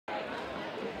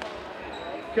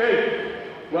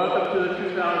Okay, welcome to the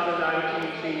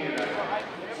 2019 Senior Night.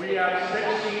 We have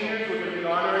 6 seniors we're going to be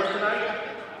honoring tonight.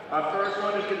 Our first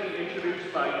one is going to be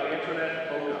introduced by Antoinette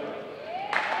Oda.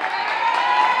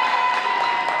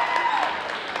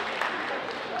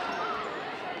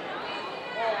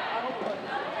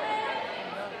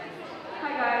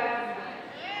 Hi guys.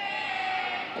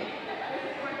 This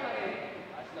is my Sunday.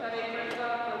 Studying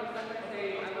myself from December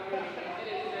State. I'm a it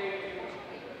is very true.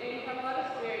 And you have a lot of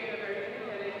spirit, you're very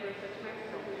energetic, you're such a nice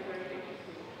person, you're very interesting.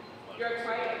 You're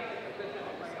quiet, a good type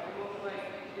of quiet, almost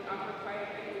like an awkward quiet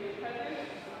thing when your presence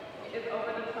is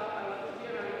over the top. I love to be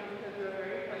around you because you're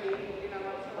very funny and I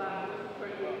love to laugh and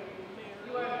support you.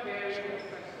 You are very special.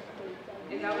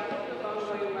 And that will take you a long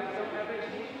way by don't ever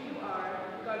change who you are.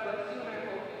 God bless you and I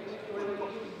hope you enjoy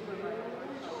what you choose to life.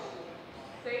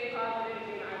 Stay positive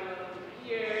and I love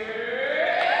you.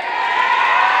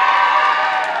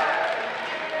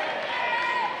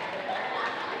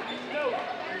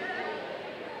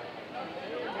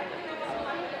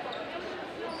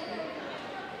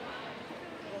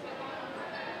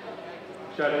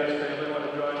 Saturday, does anybody want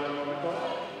to join me on the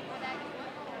call?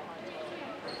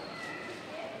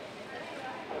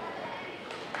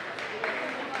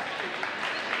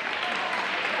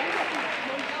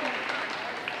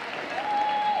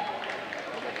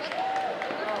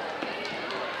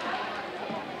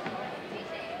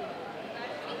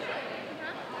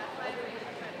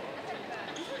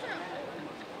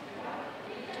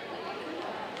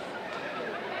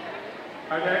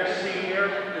 Our next senior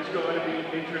is going to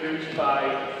be introduced by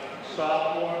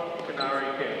sophomore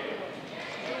Canary King.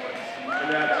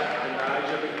 And that's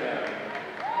Elijah McNabb.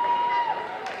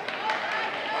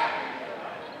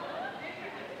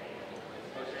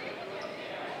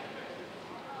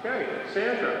 Okay,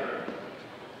 Sandra.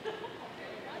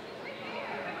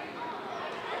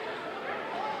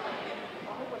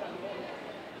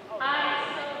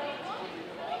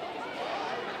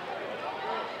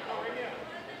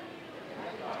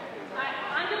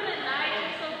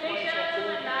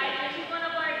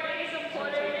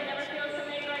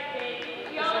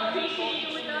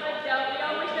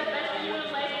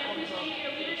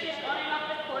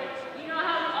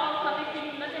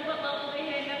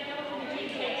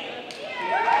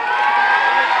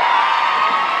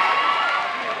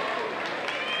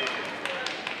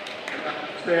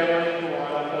 Stanley, you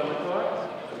want to the court?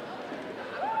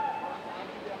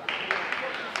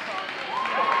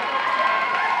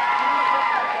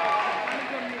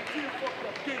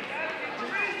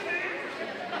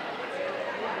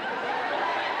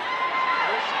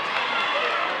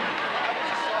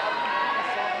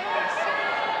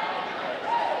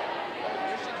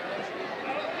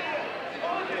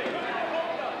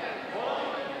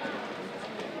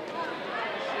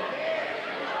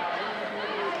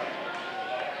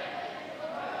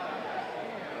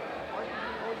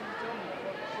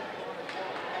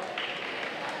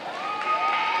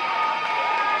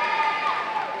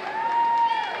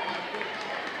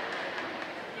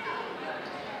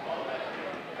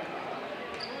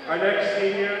 Our next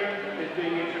senior is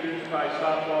being introduced by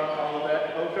sophomore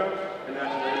Olivet Oka, and that's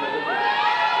Layla.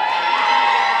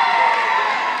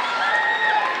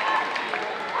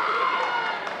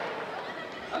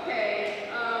 Okay,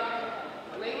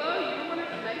 Layla, you're one of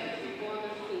the nicest people on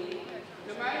this team.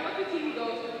 No matter what the team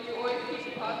goes through, you always keep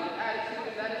a positive attitude,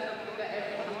 and that is something that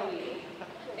every team needs.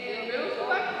 In middle school,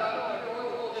 I thought you were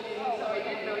always older than me, so I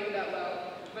didn't know you that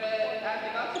well. But as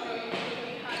I got to know you,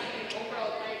 you kind of an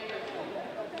overall great person.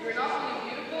 You're not only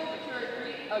beautiful, but you're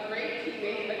a great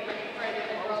teammate, a great friend, and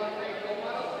as well as a great role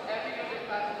model to every other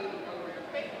class in the program.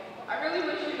 I really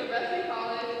wish you the best in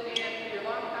college and for your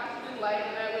long passage in life,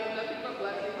 and I wish nothing but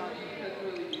blessings for you because you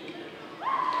really do.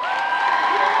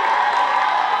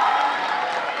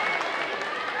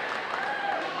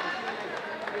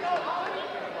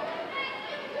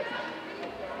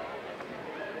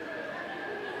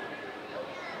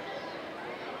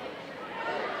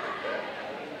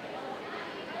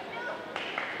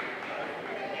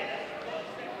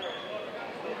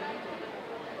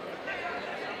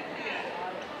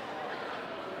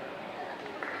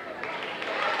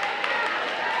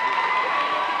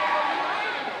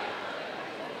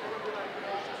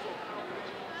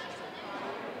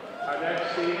 Our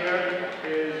next senior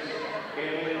is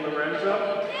Annalie Lorenzo.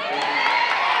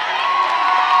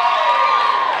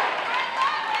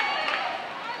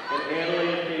 And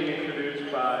Annalie is being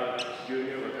introduced by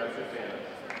junior Rebecca Tanner.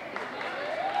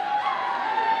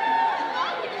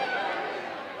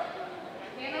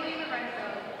 Annalie Lorenzo,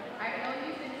 I've known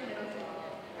you since middle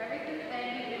school. Ever since then,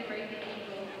 you've been great to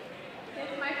Eagles.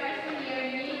 Since my freshman year,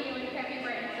 me, you, and Kevin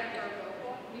were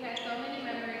inseparable. We had so many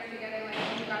memories together like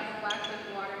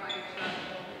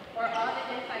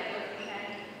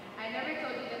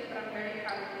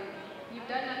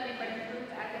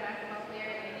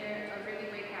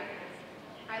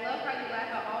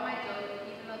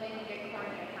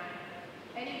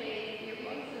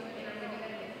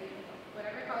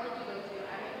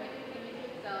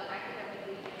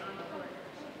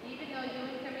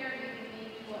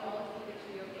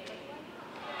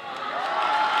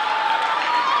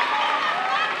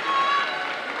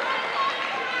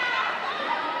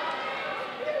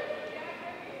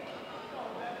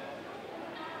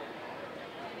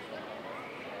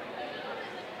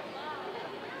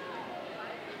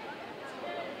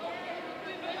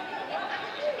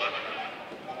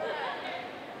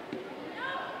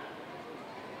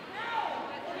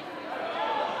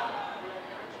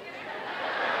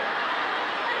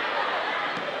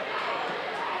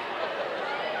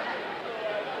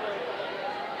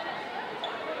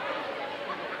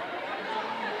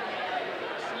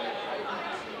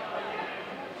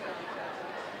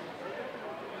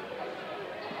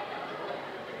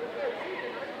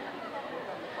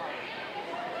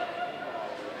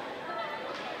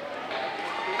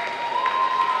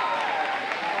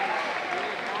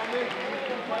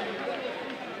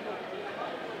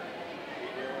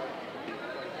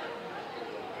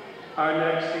Our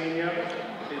next senior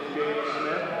is James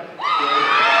Smith.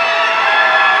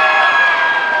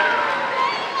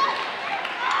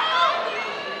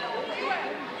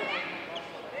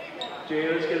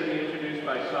 Jayla's going to be introduced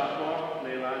by sophomore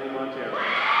Leilani Montero.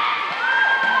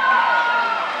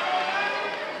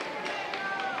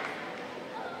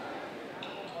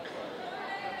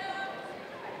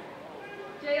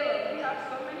 Jayla, we have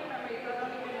so many memories I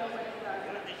don't even know where to start.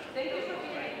 Thank you for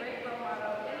being a great role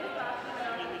model in the classroom and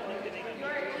on the court. You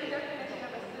are a true definition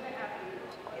of a student athlete.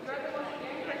 You are the most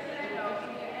caring person I know,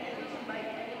 and your energy can light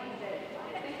anyone's day.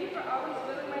 Thank you for always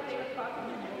filling my day with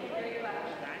positivity and great class.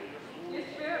 Your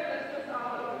spirit lifts us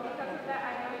all, and because of that,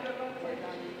 I know you're going to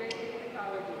achieve great things in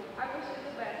college. I wish you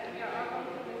the best, and we are all going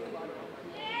to miss you.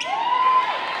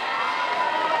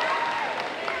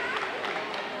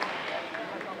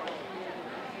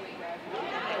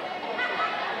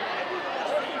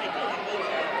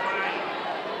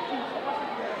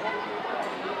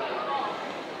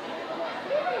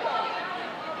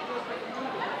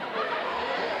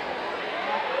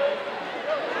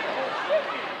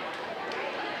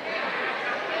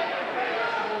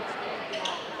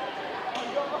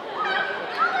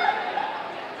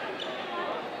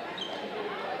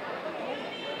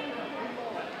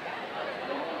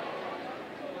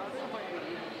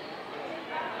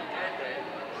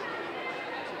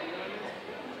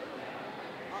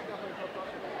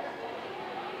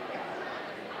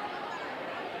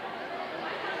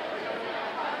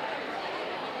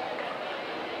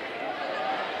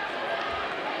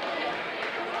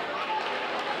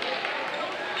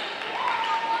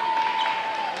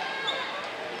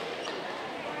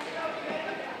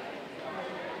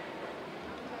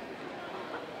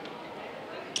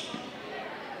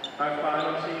 Our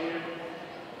final senior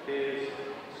is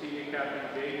Senior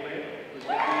Captain Jay Wynn, who's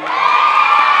going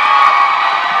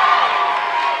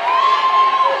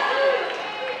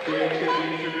to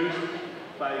be introduced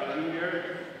by Junior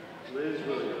Liz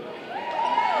Williams.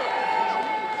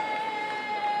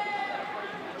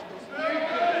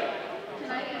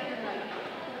 Tonight is your night.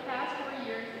 For the past 4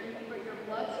 years, you put your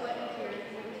blood, sweat, and tears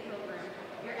into this program.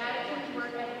 Your attitude,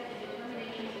 work ethic, and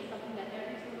determination is something that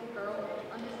every single girl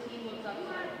on this team looks up to.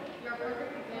 You're a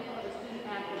perfect example of a student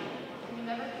athlete, and you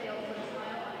never fail to put a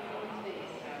smile on everyone's face.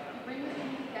 You bring the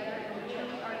team together, and we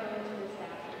truly are going to miss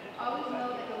that. Always know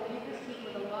that you'll leave this team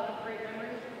with a lot of great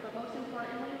memories, but most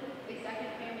importantly, a second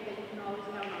family that you can always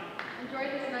count on. Enjoy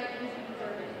this night because you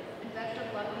deserve it, and best of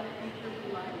luck in the future of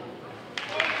your life.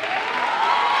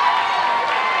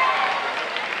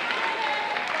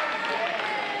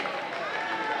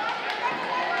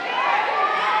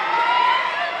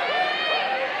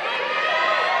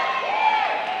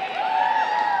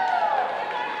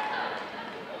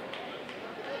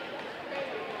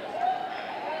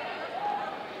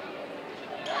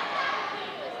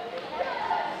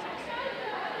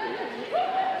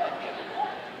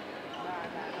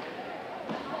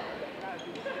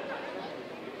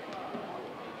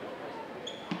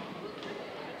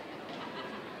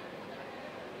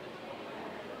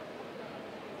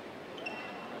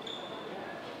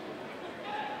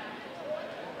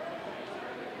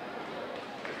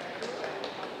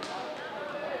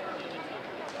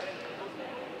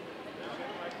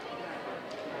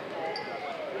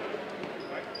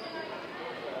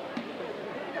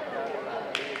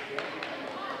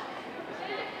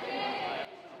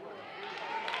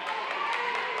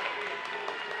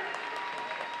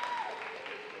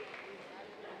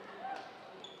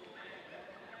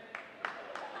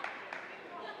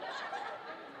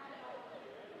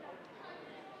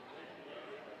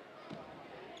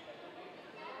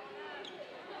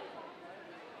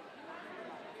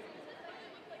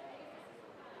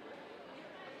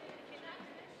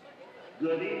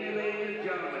 Good evening, ladies and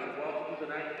gentlemen. Welcome to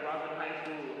tonight's Brockton High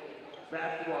School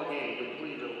basketball game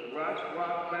between the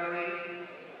Roxbury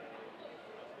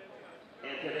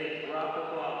and today's Brockton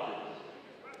Boxers.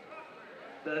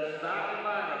 The starting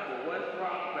lineup for West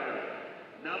Roxbury,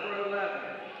 number 11,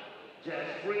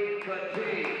 Jaspreet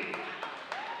Patel.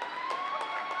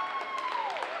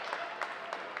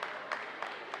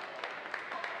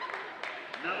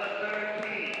 Number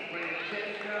 13,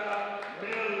 Francesca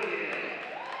Million.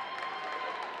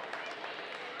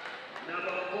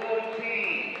 Number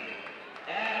 14,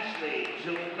 Ashley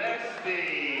Jumesti.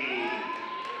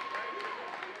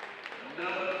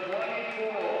 Number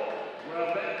 24,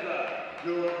 Rebecca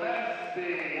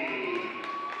Jumesti.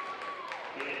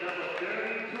 And number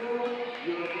 32,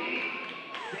 Unique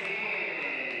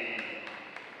Sin.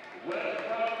 West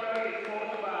Roxbury is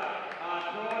coached by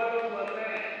Arturo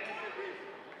Clement.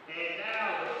 And now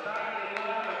the starting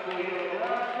lineup for your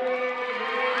Roxbury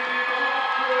Lady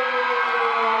Boxers.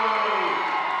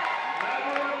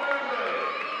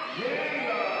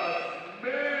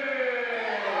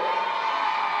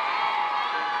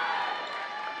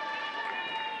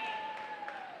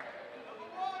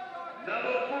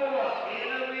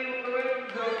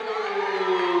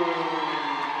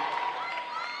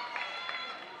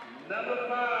 Number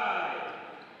 5,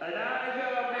 Elijah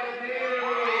McNeely.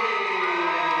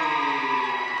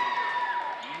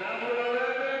 Number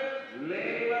 11,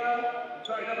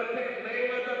 number 6,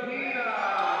 Layla Tapina.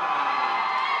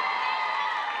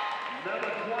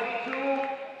 Number 22,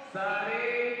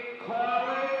 Sade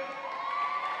Collins.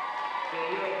 And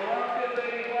your Brockton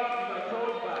Lady Brockton are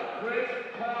coached by Chris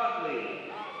Conley.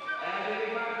 As a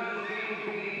reminder, this game is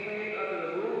being played under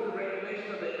the rules and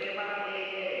regulations of the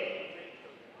MIAA.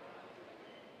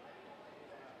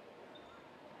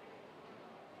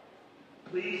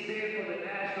 Please stand for the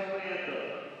national anthem.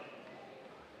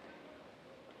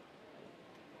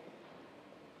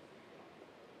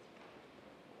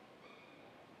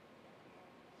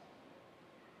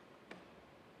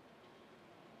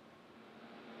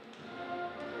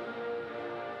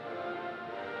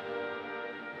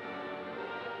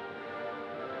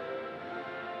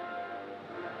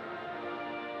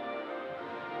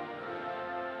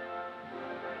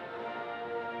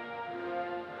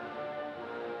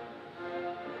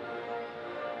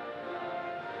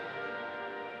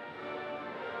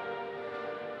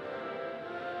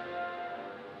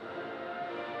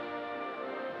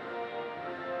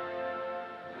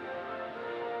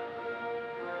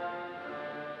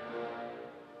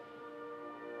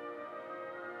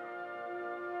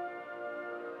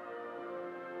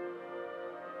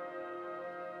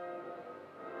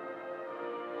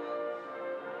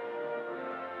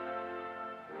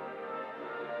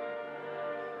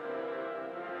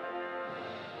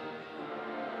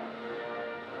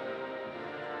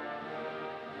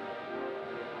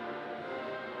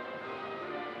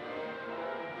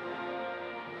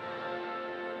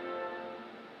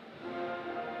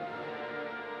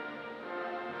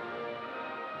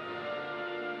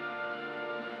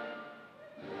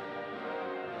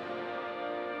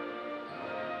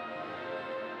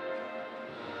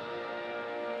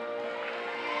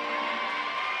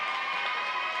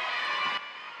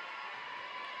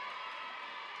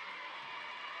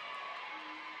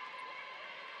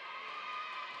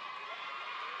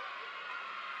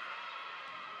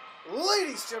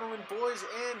 Ladies, gentlemen, boys,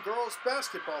 and girls,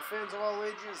 basketball fans of all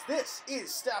ages, this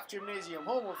is Staff Gymnasium,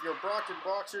 home of your Brockton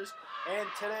Boxers, and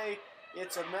today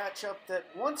it's a matchup that,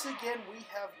 once again, we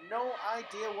have no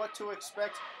idea what to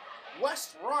expect.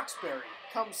 West Roxbury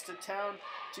comes to town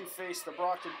to face the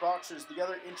Brockton Boxers. The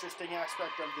other interesting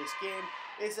aspect of this game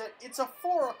is that it's a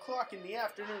 4 o'clock in the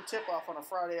afternoon tip-off on a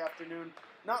Friday afternoon,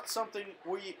 not something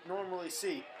we normally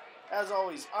see. As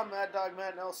always, I'm Mad Dog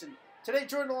Matt Nelson. Today,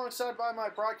 joined alongside by my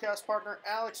broadcast partner,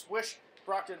 Alex Wish,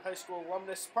 Brockton High School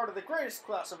alumnus, part of the greatest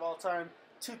class of all time,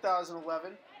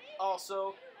 2011.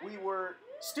 Also, we were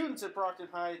students at Brockton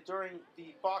High during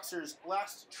the Boxers'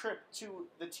 last trip to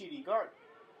the TD Garden,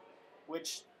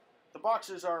 which the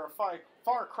Boxers are a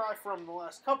far cry from the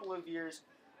last couple of years,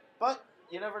 but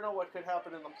you never know what could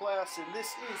happen in the playoffs, and this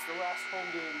is the last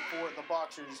home game for the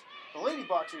Boxers, the Lady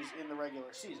Boxers, in the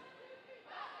regular season.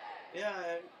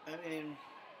 Yeah, I mean,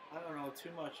 I don't know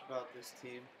too much about this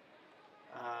team.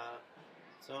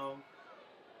 So,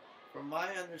 from my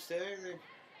understanding,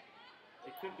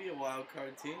 it could be a wild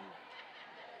card team.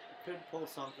 It could pull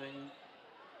something.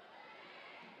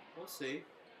 We'll see.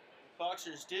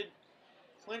 Boxers did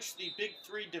clinch the Big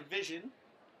Three division,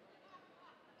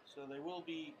 so they will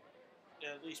be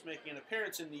at least making an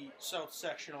appearance in the South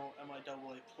Sectional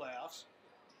MIAA playoffs.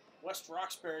 West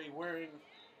Roxbury wearing,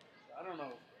 I don't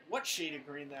know what shade of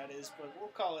green that is, but we'll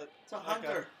call it It's a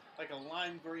hunter. Like a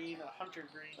lime green, a hunter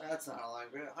green. That's not a lime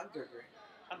green, a hunter green.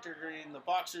 Hunter green. The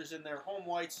Boxers in their home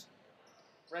whites,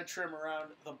 red trim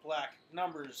around the black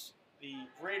numbers. The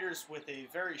Raiders with a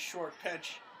very short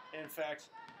bench. In fact,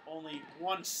 only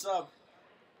one sub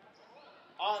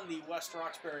on the West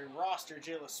Roxbury roster.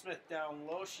 Jayla Smith down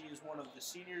low. She is one of the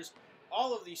seniors.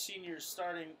 All of these seniors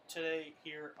starting today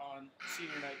here on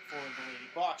senior night for the Lady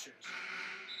Boxers.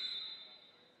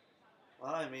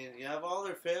 Well, I mean, you have all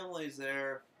their families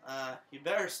there. You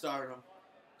better start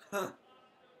them.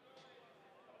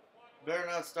 Better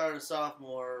not start a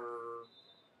sophomore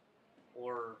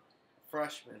or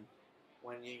freshman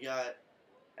when you got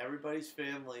everybody's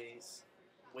families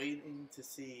waiting to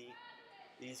see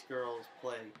these girls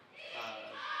play.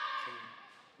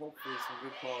 Hopefully some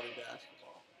good quality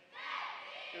basketball.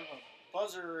 We have a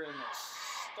buzzer and a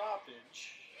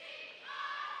stoppage.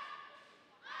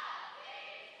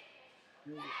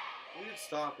 Weird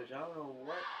stoppage. I don't know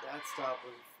what that stop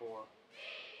was for.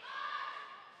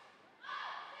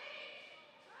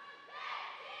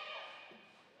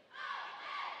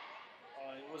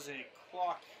 It was a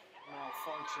clock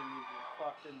malfunction. The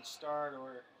clock didn't start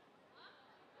or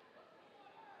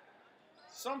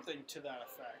something to that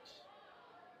effect.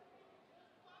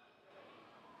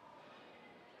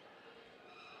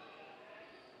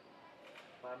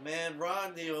 My man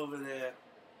Rodney over there.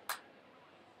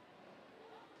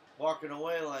 Walking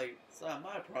away like, it's not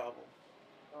my problem.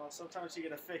 Well, sometimes you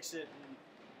gotta fix it, and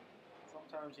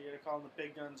sometimes you gotta call in the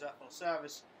big guns, Ethel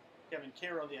Savis, Kevin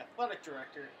Caro, the athletic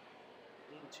director,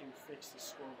 in to fix the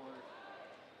scoreboard.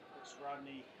 There's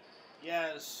Rodney,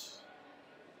 Yaz,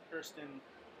 Kirsten,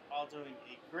 all doing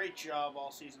a great job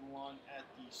all season long at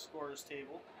the scorers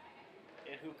table.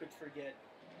 And who could forget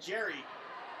Jerry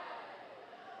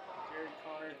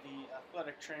Connor, the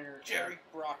athletic trainer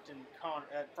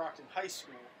at Brockton High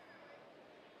School.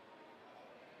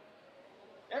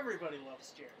 Everybody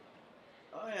loves Jerry.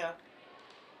 Oh yeah.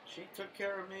 She took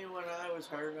care of me when I was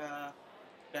hurt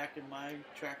back in my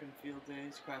track and field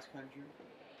days, cross country.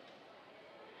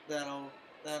 That old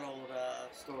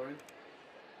story.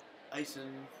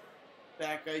 Icing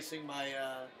my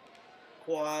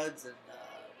quads and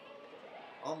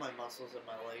all my muscles in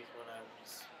my legs when I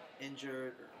was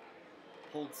injured or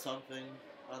pulled something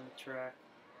on the track.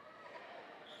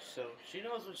 So she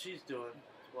knows what she's doing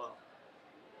as well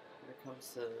when it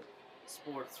comes to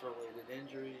sports-related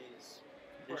injuries.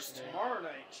 Of course, tomorrow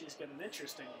night she's got an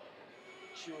interesting one.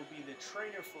 She will be the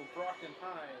trainer for Brockton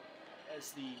High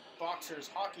as the Boxers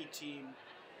hockey team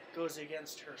goes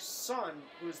against her son,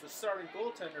 who is the starting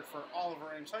goaltender for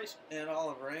Oliver Ames High School. And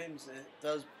Oliver Ames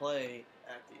does play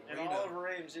at the arena. And Oliver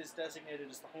Ames is designated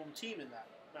as the home team in that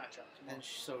matchup tomorrow. And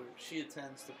so she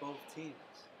attends to both teams,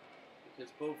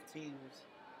 because both teams,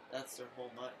 that's their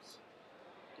home ice.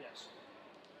 Yes.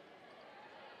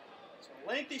 So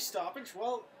lengthy stoppage.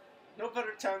 Well, no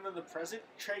better time than the present.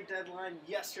 Trade deadline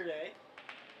yesterday,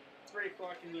 3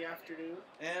 o'clock in the afternoon.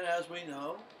 And as we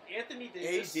know, Anthony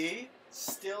Davis AD,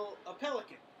 still a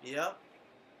Pelican. Yep.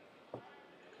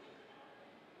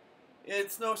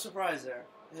 It's no surprise there.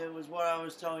 It was what I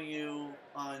was telling you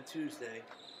on Tuesday,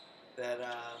 that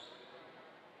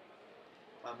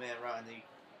my man Rodney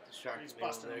distracted me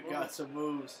over there. Got some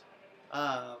moves.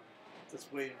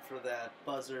 Just waiting for that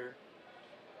buzzer,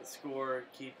 the score,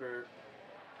 keeper.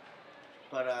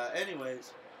 But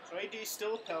anyways. So AD's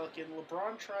still a Pelican.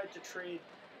 LeBron tried to trade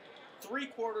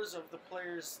 3/4 of the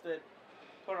players that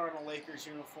put on a Lakers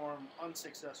uniform,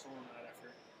 unsuccessful in that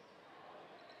effort.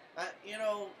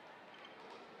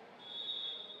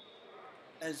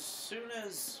 As soon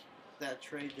as that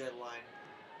trade deadline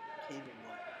came and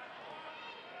went,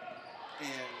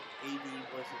 and AD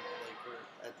wasn't a Laker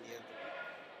at the end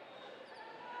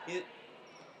of it,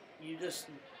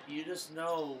 you just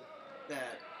know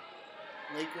that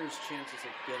Lakers' chances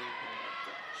of getting him are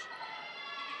dashed.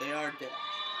 They are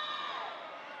dashed.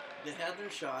 They had their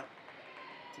shot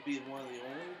to be one of the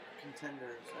only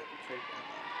contenders at the trade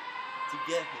deadline to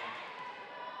get him,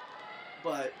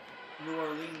 but New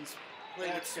Orleans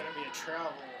played That's going to be a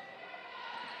travel.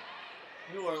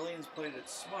 New Orleans played it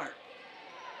smart.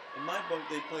 In my book,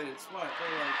 they played it smart.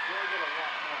 They're like, They're going to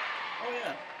want more. oh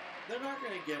yeah, they're not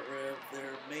going to get rid of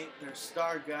their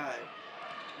star guy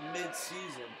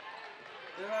mid-season.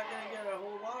 They're not going to get a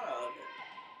whole lot out of it.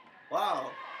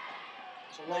 Wow.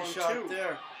 It's a Nice long shot two.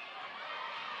 there.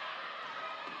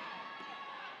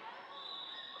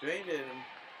 Drained it, and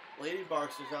Lady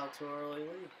Boxer's out to an early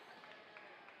lead.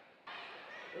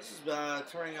 This is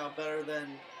turning out better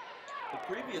than the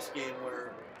previous game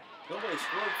where nobody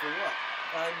scored for what,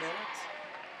 5 minutes?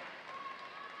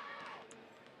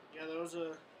 Yeah, that was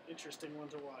an interesting one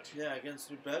to watch. Yeah, against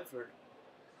New Bedford.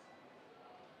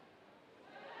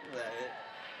 Look at that.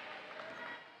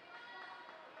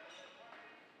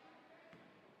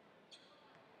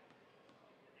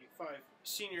 5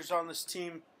 seniors on this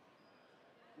team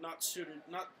not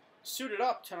suited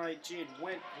up tonight. Jade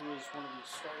Went, who is one of the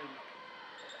starting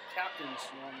captains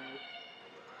normally.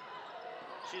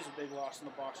 She's a big loss in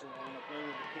the Boxer lineup. Playing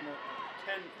with the peanut number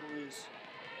 10, who is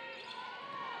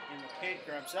in the paint,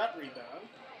 grabs that rebound.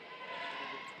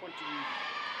 Number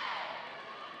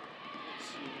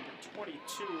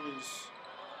 22 is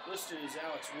listed as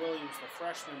Alex Williams, the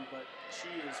freshman, but she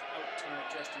is out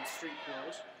tonight dressed in street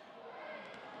clothes.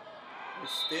 The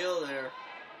steal there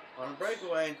on a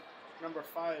breakaway. Number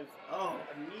 5, Oh,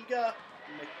 Amiga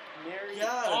McNary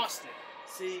Got it. Austin.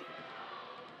 see,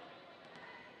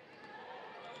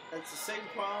 that's the same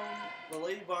problem the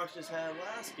Lady Boxers had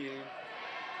last game.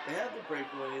 They had the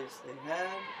breakaways, they had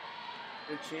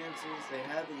their chances, they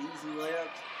had the easy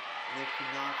layups, and they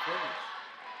could not finish.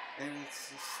 And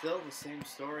it's still the same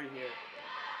story here.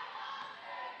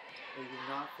 They did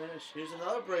not finish. Here's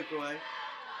another breakaway.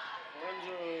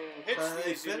 Lorenzo hits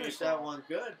They the finished that one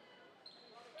good.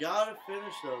 Gotta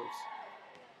finish those.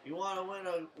 You want to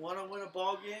win a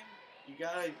ball game? You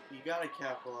gotta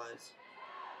capitalize.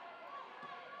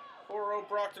 4-0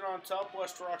 Brockton on top.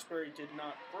 West Roxbury did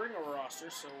not bring a roster,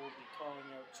 so we'll be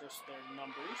calling out just their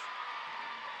numbers.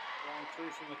 Long three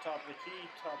from the top of the key,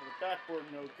 top of the backboard,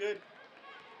 no good.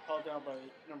 Called down by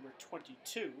number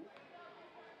 22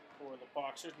 for the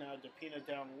Boxers. Now DePina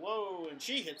down low, and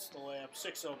she hits the layup.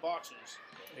 6-0 Boxers.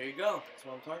 There you go. That's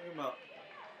what I'm talking about.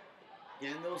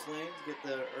 Get in those lanes, get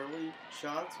the early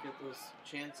shots, get those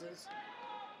chances,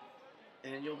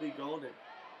 and you'll be golden.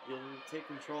 You'll take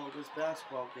control of this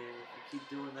basketball game if you keep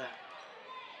doing that.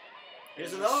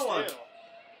 Here's another one.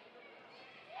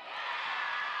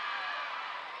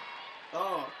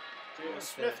 Oh. Jayla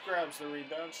Smith grabs the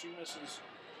rebound. She misses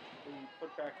the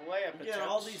put-back layup You get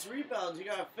all these rebounds. You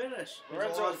got to finish.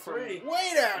 Lorenzo from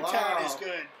way downtown is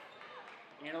good.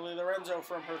 Annalie Lorenzo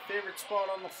from her favorite spot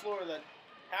on the floor, that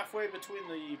halfway between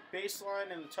the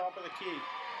baseline and the top of the key.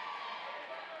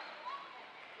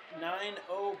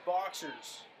 9-0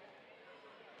 Boxers.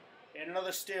 And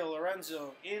another steal.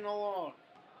 Lorenzo in alone.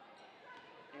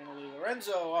 Annalie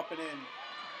Lorenzo up and in.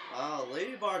 Wow,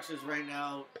 Lady Boxers right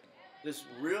now just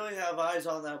really have eyes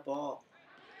on that ball.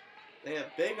 They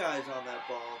have big eyes on that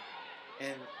ball.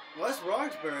 And West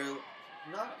Roxbury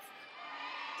doesn't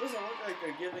look like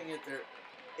they're giving it their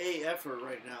A effort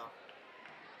right now.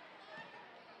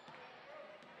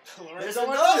 There's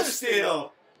another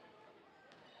steal.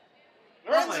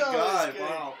 Oh my God,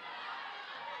 wow.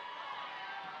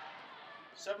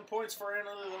 7 points for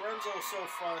Annalie Lorenzo so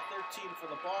far, 13 for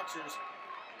the Boxers.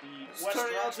 It's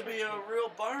turning out to be a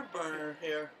real barn burner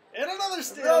here. And another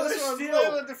steal. Another this one's steal.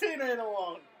 Layla DePina in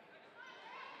alone.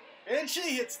 And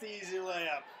she hits the easy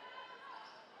layup.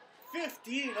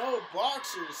 15-0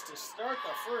 Boxers to start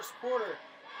the first quarter.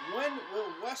 When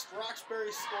will West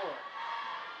Roxbury score?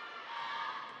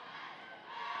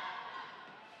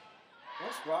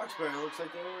 West Roxbury looks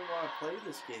like they don't really want to play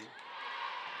this game.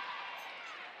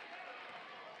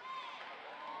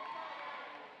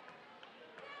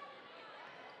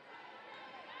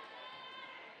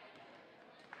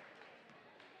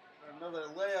 Another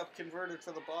layup converted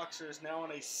for the Boxers, now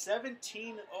on a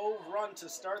 17-0 run to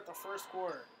start the first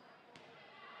quarter.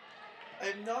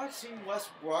 I've not seen West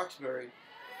Roxbury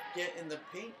get in the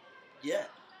paint yet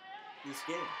this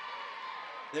game.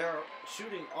 They're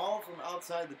shooting all from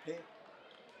outside the paint.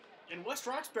 And West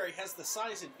Roxbury has the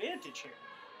size advantage here.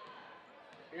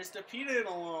 Here's DePina in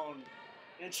alone,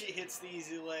 and she hits the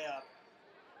easy layup.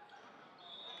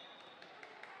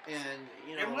 And,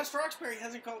 you know... And West Roxbury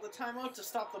hasn't called the timeout to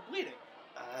stop the bleeding.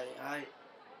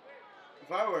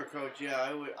 If I were a coach, yeah,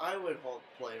 I would hold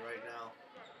play right now.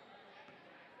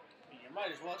 You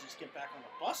might as well just get back on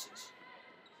the buses.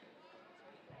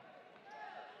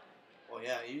 Well,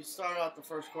 yeah, you start out the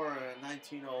first quarter in a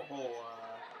 19-0 hole.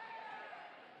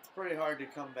 It's pretty hard to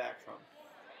come back from.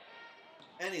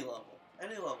 Any level,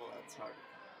 that's hard.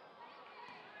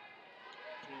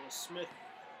 Jayla Smith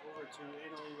over to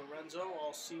Annalie Lorenzo.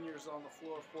 All seniors on the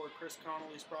floor for Chris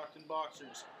Connolly's Brockton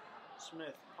Boxers.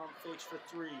 Smith pump fakes for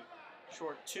three.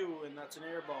 Short two, and that's an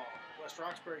air ball. West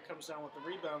Roxbury comes down with the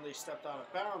rebound. They stepped out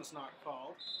of bounds, not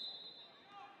called.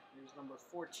 Here's number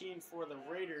 14 for the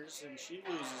Raiders, and she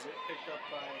loses it. Picked up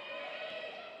by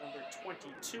number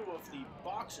 22 of the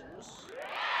Boxers.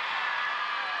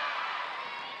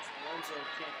 Lorenzo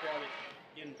can't grab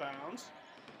it in bounds.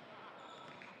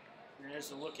 And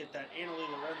there's a look at that Annalie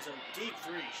Lorenzo deep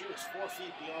three. She was 4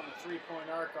 feet beyond the three-point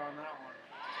arc on that one.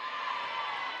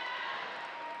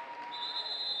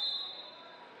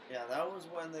 Yeah, that was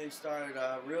when they started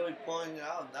really pulling it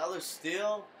out. Another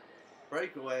steal,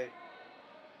 breakaway,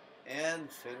 and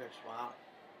finish. Wow.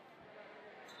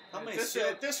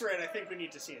 At this rate, I think we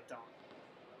need to see it done.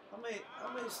 How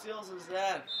many steals is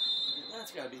that?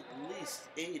 That's got to be at least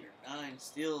 8 or 9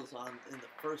 steals in the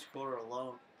first quarter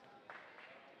alone.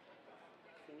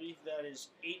 I believe that is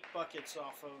 8 buckets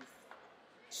off of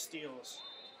steals.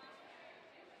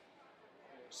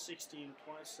 16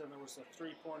 points, and there was a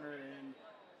three-pointer in.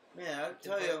 Man, I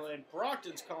tell you, and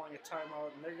Brockton's calling a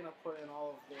timeout, and they're going to put in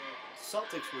all of their...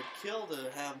 Celtics would kill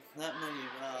to have that many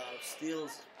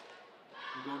steals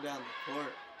and go down the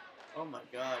court. Oh my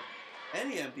God.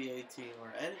 Any NBA team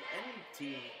or any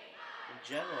team in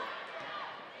general.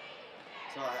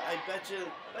 So I bet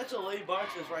you Lady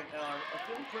Boxers right now are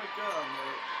feeling pretty good on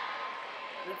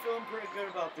they're feeling pretty good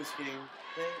about this game.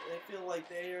 They feel like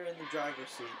they are in the driver's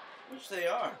seat, which they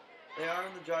are. They are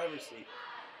in the driver's seat.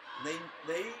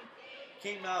 They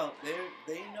came out.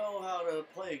 They know how to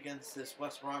play against this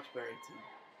West Roxbury team.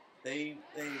 They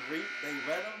read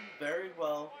them very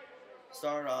well.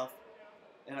 Start off,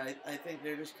 and I think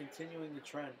they're just continuing the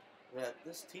trend that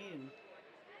this team,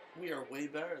 we are way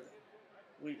better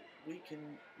than. We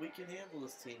can handle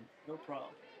this team, no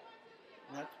problem.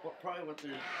 And that's probably what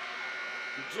the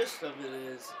gist of it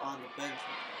is on the bench.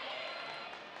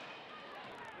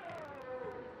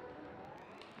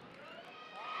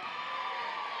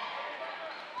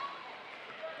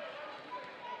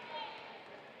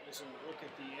 As we look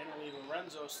at the Annalie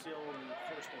Lorenzo steal in the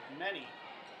first of many.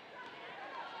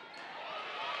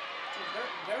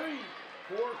 Very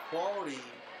poor quality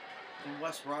in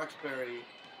West Roxbury.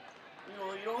 You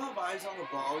know, you don't have eyes on the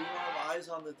ball. You don't have eyes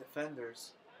on the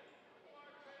defenders.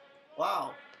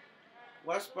 Wow.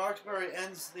 West Roxbury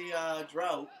ends the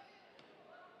drought.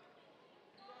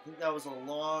 I think that was a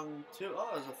long two. Oh,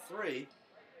 it was a 3.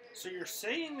 So you're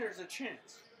saying there's a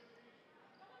chance?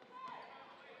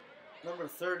 Number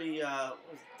 30 was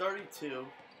 32.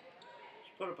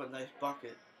 She put up a nice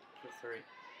bucket for 3.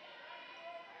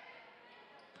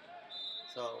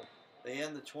 So they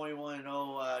end the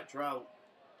 21-0 drought.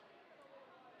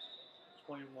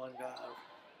 21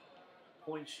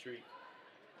 point streak.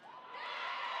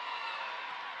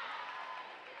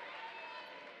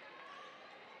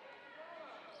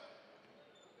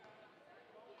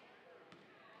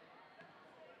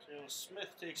 So Smith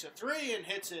takes a 3 and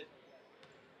hits it.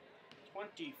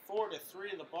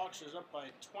 24-3. The Boxers up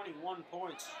by 21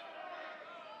 points.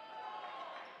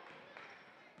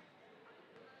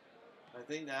 I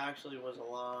think that actually was a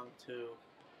long 2.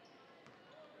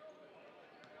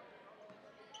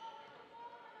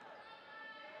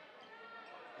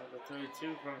 Number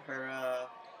 32 from her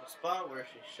spot where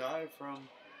she shot it from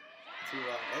to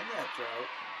end that drought,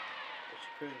 but she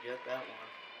couldn't get that one.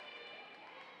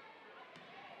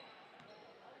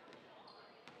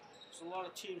 There's a lot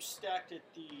of teams stacked at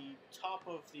the top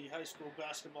of the high school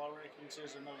basketball rankings.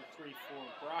 There's another 3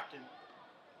 for Brockton.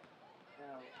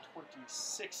 Now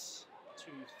 26-3,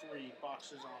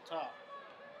 Boxers on top.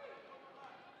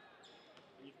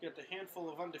 You've got the handful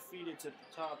of undefeateds at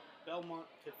the top. Belmont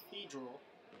Cathedral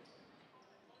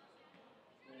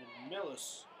and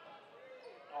Millis,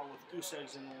 all with goose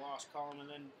eggs in the loss column. And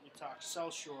then we talk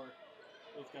South Shore.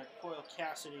 We've got Coyle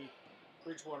Cassidy,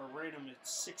 Bridgewater Raynham at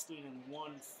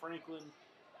 16-1. Franklin.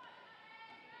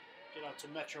 Get out to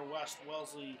Metro West.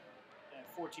 Wellesley at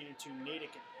 14-2.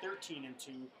 Natick at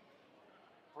 13-2.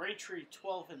 Braintree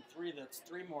 12-3. That's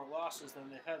 3 more losses than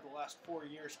they've had the last 4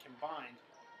 years combined.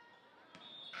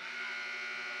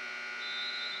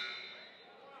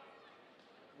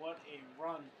 What a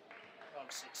run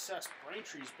of success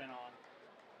Braintree's been on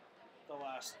the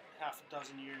last half a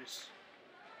dozen years.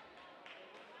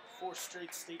 4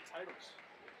 straight state titles.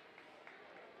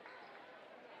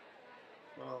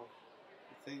 Well,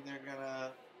 you think they're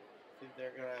gonna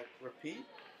repeat?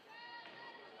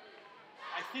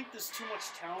 I think there's too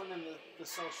much talent in the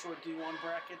South Shore D1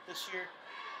 bracket this year.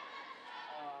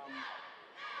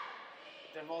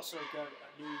 They've also got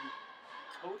a new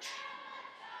coach,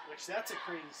 which that's a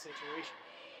crazy situation.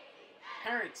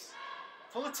 Parents,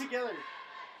 pull it together.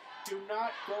 Do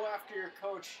not go after your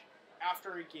coach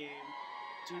after a game.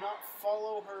 Do not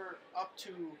follow her up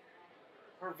to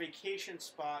her vacation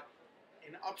spot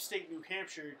in upstate New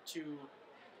Hampshire to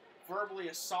verbally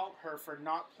assault her for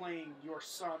not playing your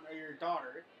son or your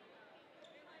daughter.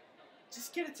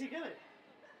 Just get it together.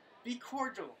 Be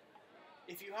cordial.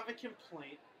 If you have a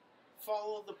complaint,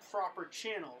 follow the proper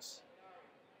channels.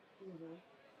 And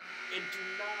do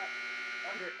not,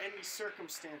 under any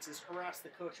circumstances, harass the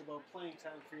coach about playing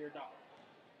time for your daughter.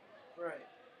 Right.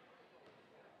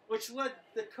 Which led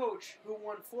the coach, who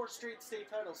won 4 straight state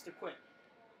titles, to quit.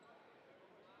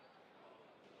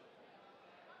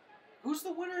 Who's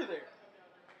the winner there?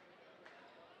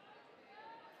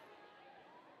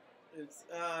 It's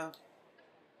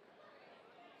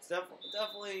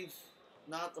definitely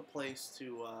not the place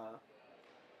to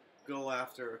go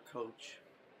after a coach.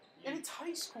 And it's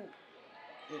high school.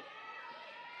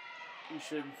 You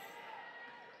should.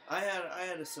 I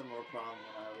had a similar problem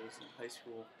when I was in high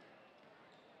school.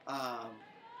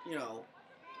 You know,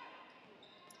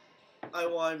 I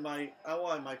wanted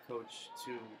my coach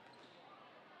to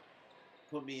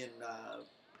put me in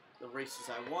the races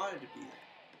I wanted to be in.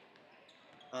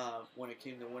 When it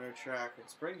came to winter track and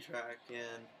spring track,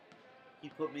 and he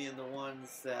put me in the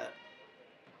ones that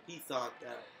he thought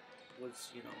that was,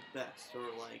 you know, best,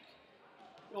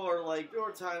 or like there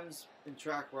were times in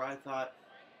track where I thought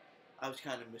I was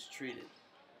kind of mistreated.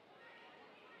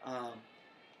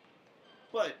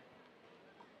 But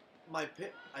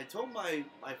I told my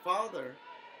father,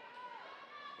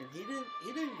 and he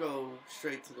didn't go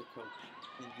straight to the coach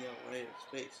and yell right in his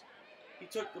face. He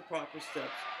took the proper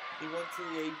steps. He went to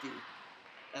the AD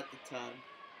at the time,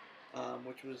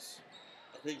 which was,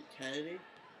 I think, Kennedy.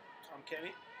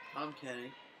 Tom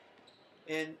Kenny.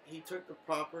 And he took the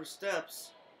proper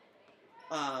steps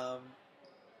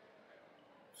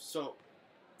So,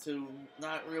 to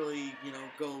not really,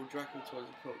 go directly towards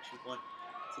the coach, he went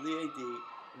to the AD,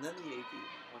 and then the AD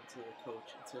went to the coach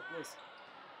and said, listen,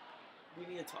 we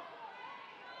need to talk.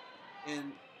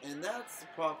 And that's the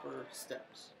proper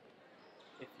steps.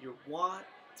 If you want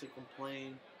to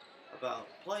complain about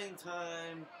playing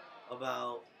time,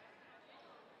 about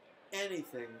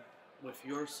anything with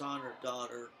your son or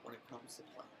daughter when it comes to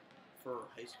playing for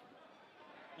high school,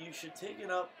 you should take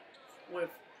it up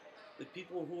with the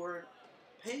people who are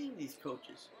paying these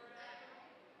coaches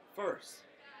first,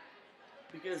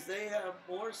 because they have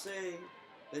more say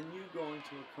than you going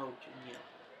to a coach and yelling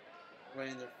right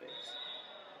in their face.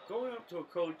 Going up to a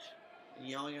coach and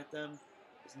yelling at them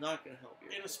is not going to help you.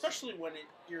 And especially when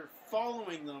you're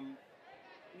following them,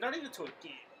 not even to a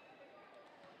game,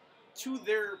 to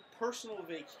their personal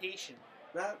vacation,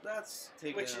 That's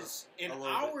taking which is an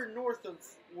hour north of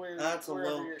that's a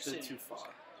little your bit city too is. far.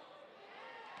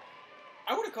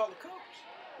 I would have called the coach.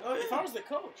 Oh, yeah. If I was the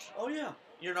coach. Oh, yeah.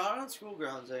 You're not on school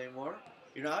grounds anymore.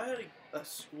 You're not at a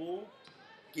school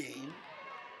game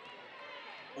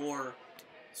or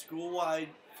school-wide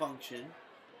function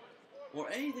or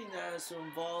anything that is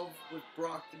involved with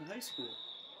Brockton High School.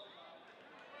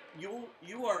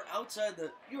 You are outside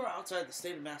the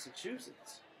state of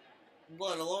Massachusetts,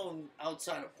 let alone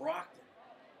outside of Brockton.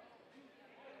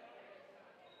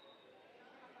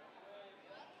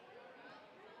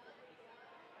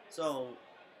 So,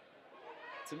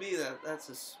 to me, that's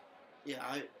just, yeah,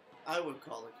 I would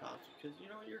call it cops because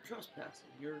you're trespassing.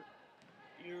 You're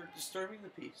disturbing the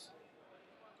peace.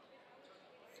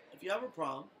 If you have a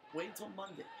problem, wait until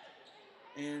Monday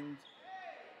and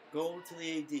go to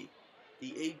the AD.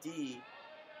 The AD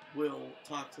will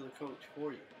talk to the coach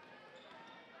for you.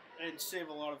 And save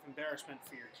a lot of embarrassment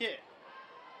for your kid.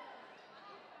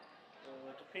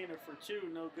 To paint it for 2,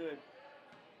 no good.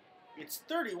 It's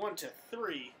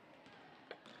 31-3.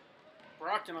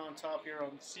 Brockton on top here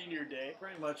on senior day.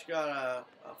 Pretty much got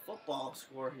a football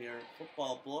score here,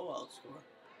 football blowout score.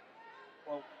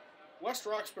 Well, West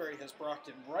Roxbury has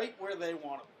Brockton right where they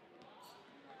want them.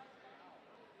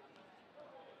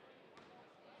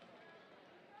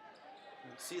 You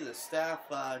can see the staff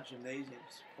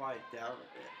gymnasiums quiet down a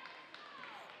bit.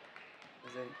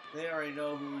 'Cause they already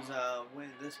know who's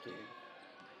winning this game.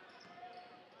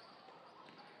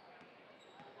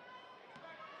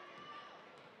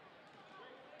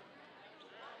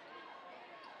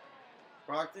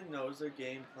 Brockton knows their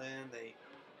game plan. They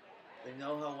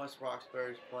know how West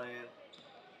Roxbury's playing.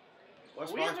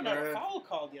 West We haven't had a Roxbury, foul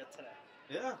called yet today.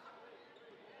 yeah.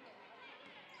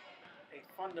 A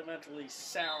fundamentally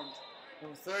sound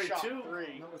Number 32. shot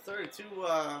three. Number 32.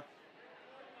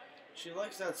 She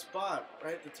likes that spot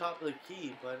right at the top of the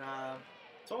key, but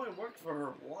it's only worked for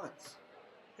her once.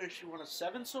 Has she won a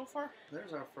 7 so far?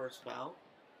 There's our first foul.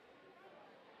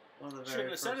 One of the Shouldn't very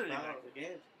have first said fouls anything.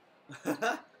 of the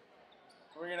game.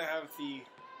 We're going to have the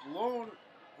lone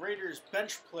Raiders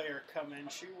bench player come in.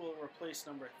 She will replace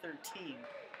number 13.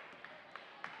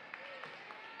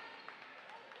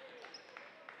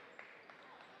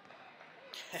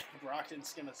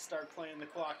 Brockton's going to start playing the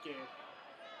clock game.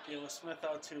 Kayla Smith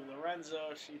out to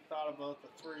Lorenzo. She thought about the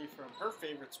 3 from her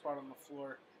favorite spot on the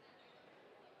floor.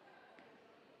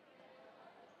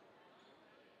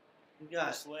 You got,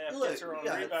 This layup look, gets her on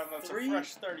you got rebound. That's a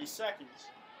fresh 30 seconds.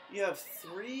 You have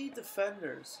 3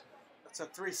 defenders That's a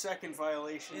 3-second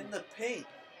violation. in the paint.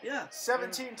 Yeah.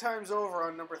 17 times over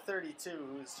on number 32,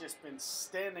 who's just been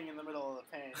standing in the middle of the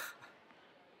paint.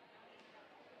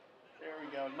 There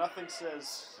we go. Nothing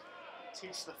says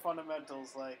teach the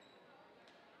fundamentals like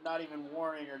not even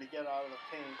warning her to get out of the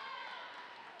paint.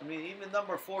 I mean, even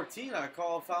number 14, I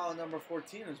call a foul on number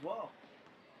 14 as well.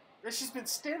 But she's been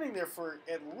standing there for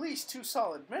at least 2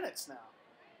 solid minutes now.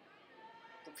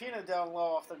 Depina down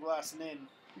low off the glass and in.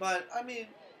 But, I mean,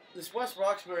 this West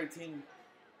Roxbury team,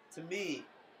 to me,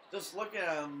 just look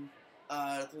at them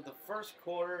through the first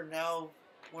quarter, now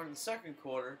we're in the second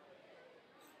quarter.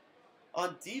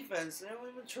 On defense, they don't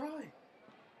even try.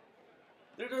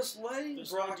 They're just letting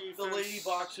the Lady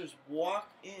Boxers walk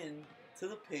in to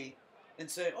the paint and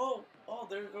say, oh,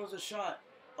 there goes a shot.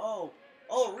 Oh,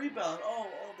 rebound. Oh,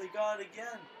 they got it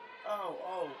again.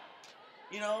 Oh.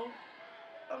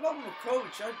 If I'm a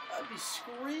coach, I'd be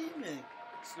screaming.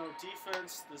 There's no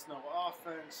defense. There's no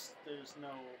offense. There's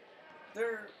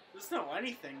no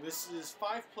anything. This is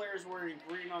 5 players wearing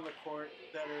green on the court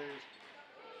that are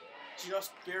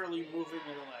just barely moving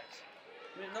their legs.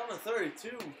 I mean, number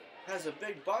 32 has a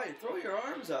big body. Throw your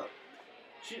arms up.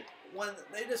 When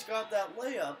they just got that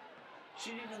layup,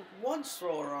 she didn't even once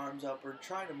throw her arms up or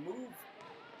try to move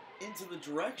into the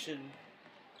direction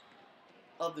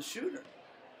of the shooter.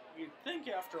 You'd think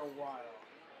after a while,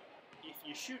 if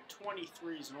you shoot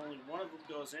 23s and only one of them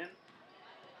goes in,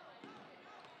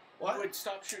 Well, you would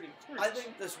stop shooting threes. I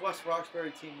think this West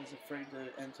Roxbury team is afraid to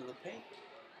enter the paint.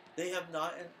 They have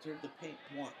not entered the paint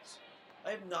once.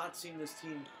 I have not seen this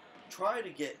team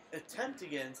attempt to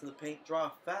get into the paint, draw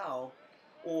a foul,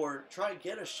 or try to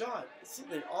get a shot. See,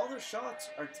 all their shots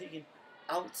are taken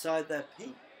outside that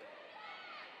paint.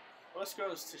 Well, this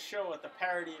goes to show what the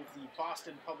parity of the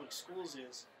Boston Public Schools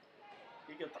is.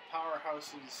 You get the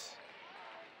powerhouses.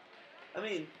 I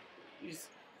mean,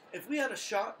 if we had a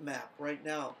shot map right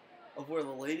now of where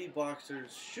the Lady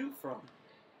Boxers shoot from,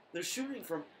 they're shooting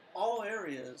from all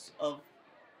areas of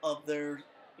their,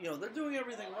 they're doing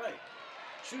everything right,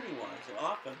 shooting-wise and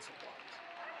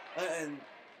offensive-wise. And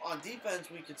on defense,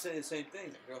 we could say the same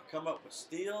thing. They're going to come up with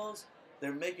steals.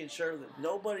 They're making sure that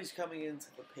nobody's coming into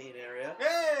the paint area.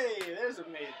 Hey, there's a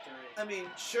made three. I mean,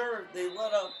 sure, they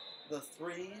let up the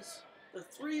threes. The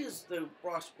three is the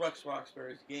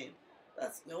Roxbury's game.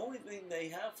 That's the only thing they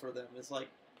have for them is like,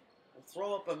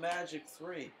 throw up a magic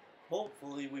three.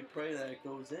 Hopefully, we pray that it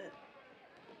goes in.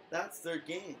 That's their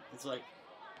game. It's like,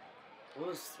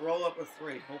 we'll just throw up a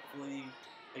three. Hopefully,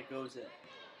 it goes in.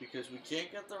 Because we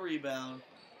can't get the rebound.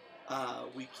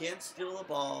 We can't steal the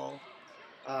ball.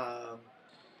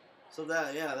 So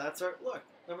that's our look.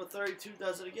 Number 32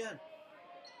 does it again.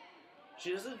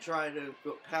 She doesn't try to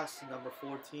go past to number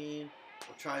 14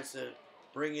 or tries to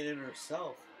bring it in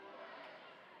herself.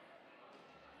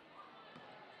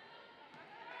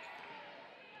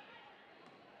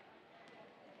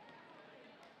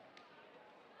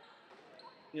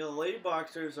 The Lady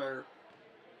Boxers the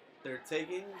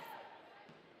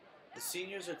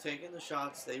seniors are taking the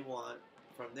shots they want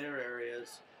from their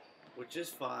areas, which is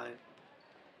fine.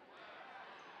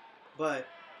 But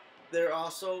they're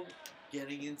also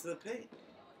getting into the paint.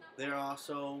 They're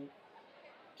also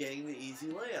getting the easy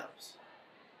layups.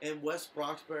 And West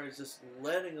Roxbury is just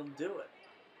letting them do it.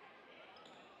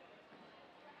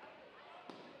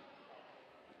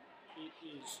 It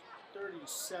is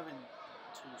 37-6,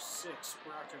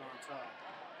 Brockton on top.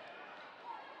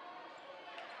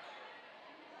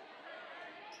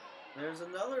 There's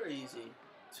another easy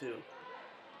two.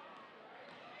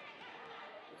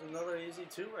 There's another easy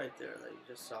two right there that you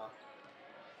just saw.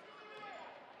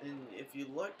 And if you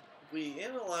look, we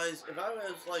analyze, if I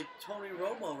was like Tony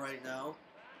Romo right now,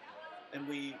 and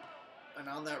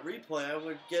on that replay, I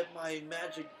would get my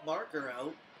magic marker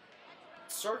out,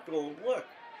 circle, look,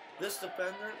 this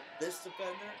defender,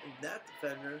 and that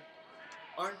defender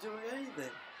aren't doing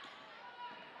anything.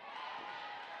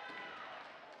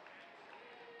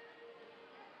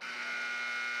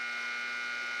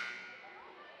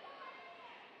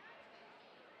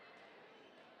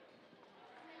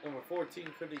 Number 14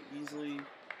 could have easily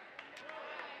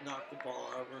knocked the ball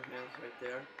out of her hands right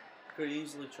there. Could have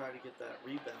easily tried to get that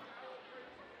rebound.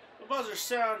 The buzzer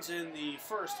sounds in the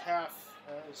first half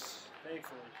has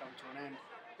thankfully come to an end.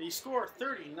 The score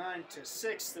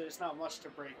 39-6. There's not much to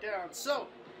break down, so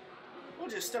we'll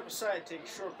just step aside, take a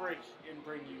short break, and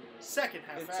bring you second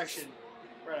half action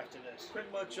right after this. Pretty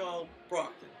much all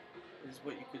Brockton is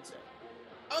what you could say.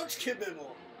 Ouch,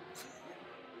 kibibble!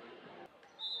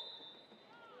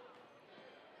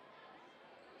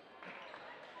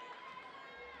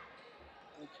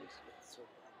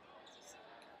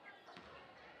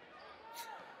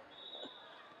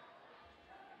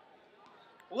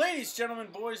 Ladies, gentlemen,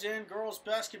 boys and girls,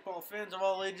 basketball fans of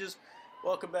all ages,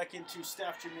 welcome back into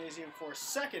Staff Gymnasium for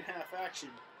second half action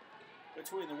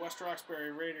between the West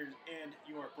Roxbury Raiders and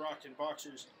your Brockton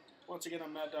Boxers. Once again,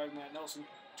 I'm Mad Dog Matt Nelson,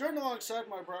 joined alongside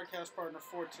my broadcast partner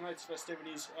for tonight's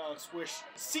festivities, Swish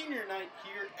Senior Night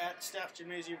here at Staff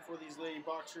Gymnasium for these Lady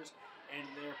Boxers, and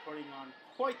they're putting on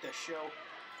quite the show.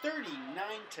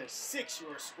 39-6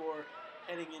 your score.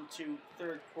 Heading into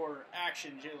third quarter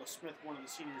action, Jayla Smith, one of the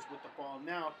seniors, with the ball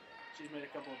now. She's made a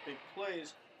couple of big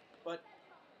plays. But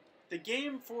the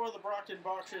game for the Brockton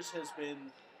Boxers has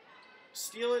been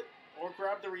steal it or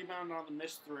grab the rebound on the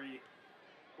missed three,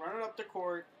 run it up the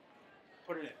court,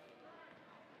 put it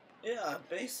in. Yeah,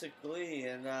 basically.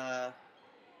 And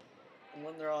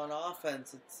when they're on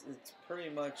offense, it's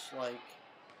pretty much like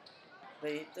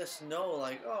they just know,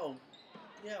 like, oh,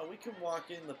 yeah, we can walk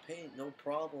in the paint, no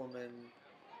problem, and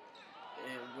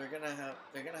they're gonna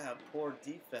have poor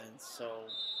defense, so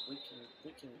we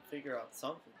can figure out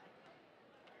something.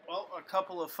 Well, a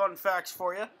couple of fun facts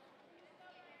for you.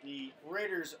 The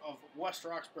Raiders of West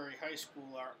Roxbury High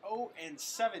School are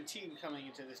 0-17 coming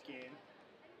into this game.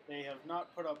 They have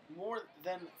not put up more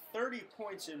than 30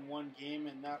 points in one game,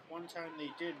 and that one time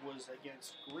they did was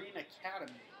against Green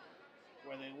Academy.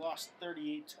 where they lost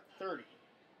 38-30.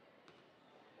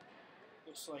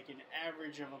 Looks like an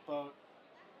average of about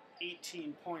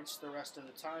 18 points the rest of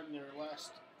the time. Their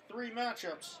last 3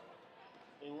 matchups,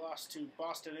 they lost to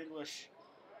Boston English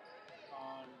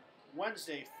on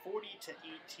Wednesday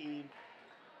 40-18,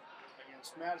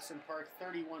 against Madison Park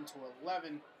 31-11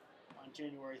 on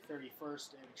January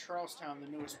 31st, and Charlestown,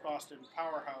 the newest Boston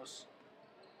powerhouse,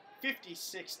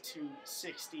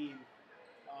 56-16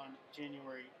 on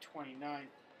January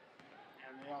 29th.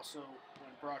 And they also,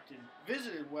 when Brockton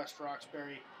visited West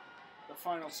Roxbury, the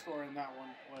final score in that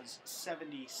one was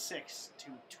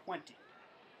 76-20.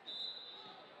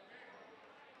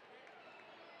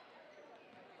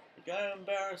 You gotta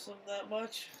embarrass them that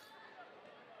much?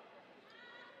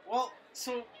 Well,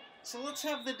 so let's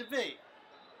have the debate.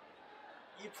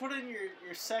 You put in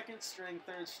your second string,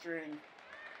 third string,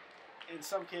 in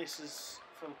some cases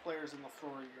for the players on the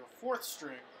floor, your fourth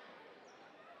string.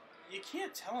 You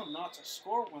can't tell them not to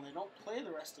score when they don't play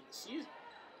the rest of the season.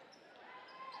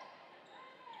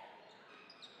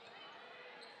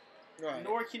 Right.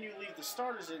 Nor can you leave the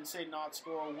starters in and say not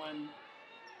score when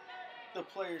the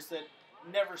players that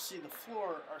never see the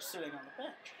floor are sitting on the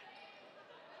bench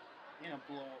in a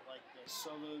blowout like this.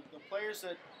 So the players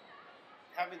that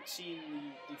haven't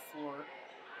seen the floor,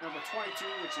 number 22,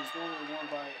 which is normally worn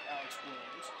by Alex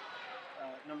Williams,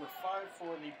 number 5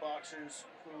 for the Boxers,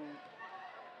 who...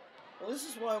 Well, this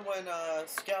is why when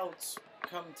scouts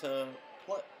come to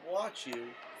watch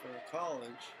you for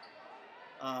college,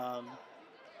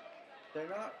 they're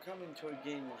not coming to a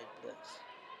game like this.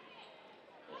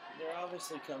 They're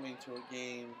obviously coming to a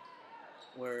game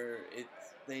where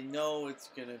they know it's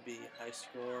going to be high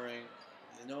scoring.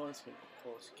 They know it's going to be a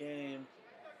close game.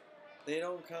 They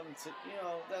don't come to,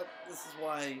 this is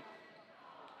why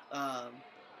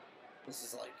this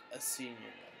is like a senior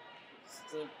night.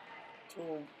 It's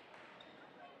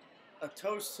a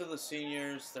toast to the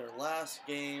seniors, their last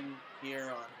game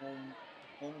here on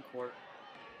home court.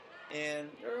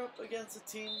 And they're up against a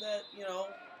team that,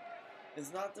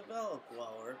 is not developed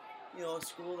well, or, a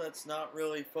school that's not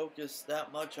really focused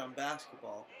that much on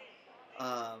basketball.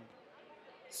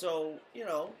 So,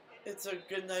 it's a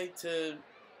good night to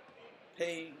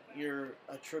pay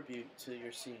a tribute to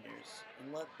your seniors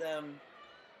and let them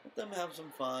have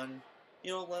some fun.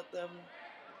 Let them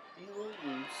be a little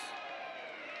loose.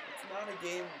 It's not a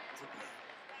game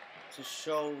to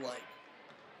show like,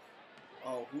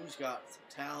 oh, who's got some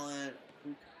talent, who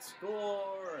can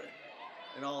score,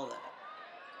 and all that.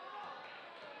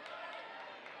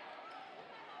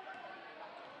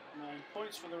 9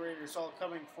 points for the Raiders, all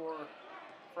coming from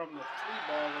the 3-ball.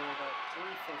 They're about 3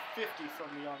 for 50 from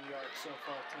beyond the arc so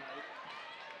far tonight.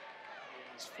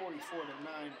 It's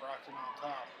 44-9, Brockton on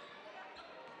top.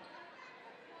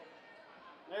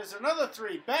 There's another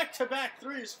 3, back-to-back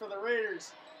threes for the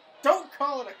Raiders. Don't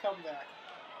call it a comeback.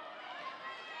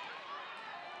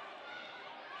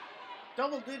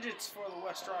 Double digits for the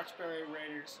West Roxbury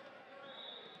Raiders.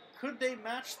 Could they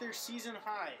match their season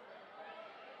high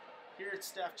here at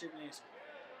Staff Gymnasium?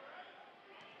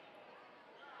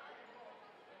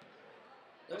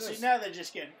 See, now they're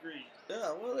just getting greedy.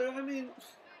 Yeah, well,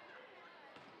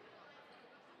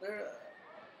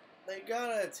 they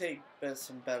gotta take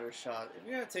some better shot. If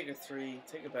you're gonna take a 3,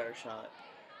 take a better shot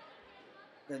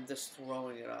than just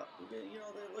throwing it up.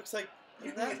 It looks like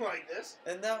You mean like this?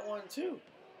 And that one too.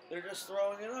 They're just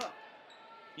throwing it up.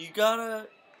 You gotta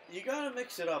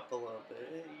mix it up a little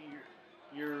bit.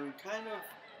 You're kind of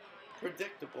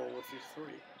predictable with your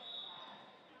 3.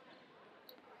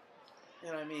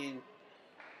 And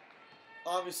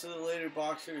obviously the later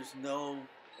Boxers know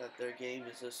that their game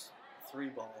is just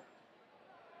 3-ball.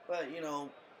 But,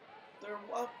 they're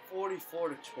up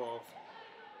 44-12.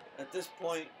 At this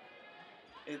point,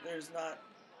 there's not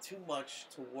too much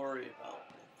to worry about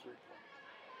in 3-ball.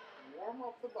 Warm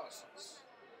up the buses.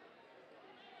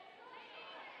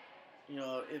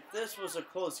 If this was a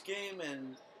close game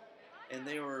and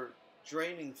they were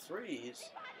draining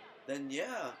 3s, then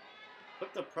yeah,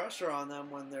 put the pressure on them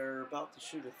when they're about to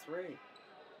shoot a 3.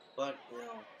 But,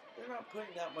 they're not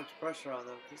putting that much pressure on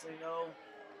them because they know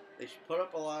they should put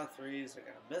up a lot of 3s, they're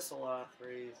going to miss a lot of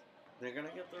 3s, and they're going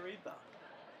to get the rebound.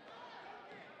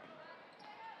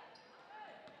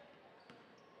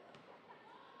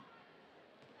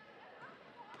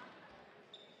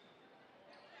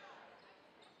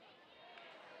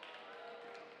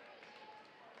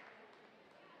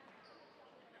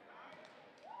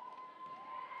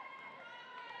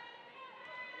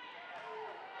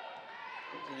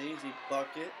 An easy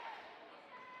bucket.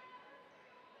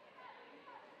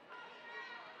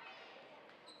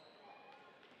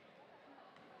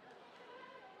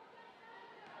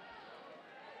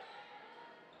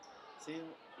 See,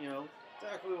 you know,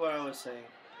 exactly what I was saying.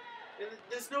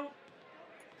 There's no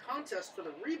contest for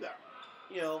the rebound.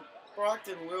 You know,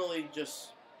 Brockton really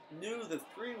just knew the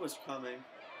three was coming,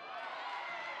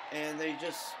 and they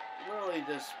just really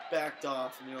just backed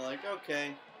off, and you're like,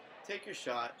 okay, take your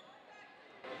shot.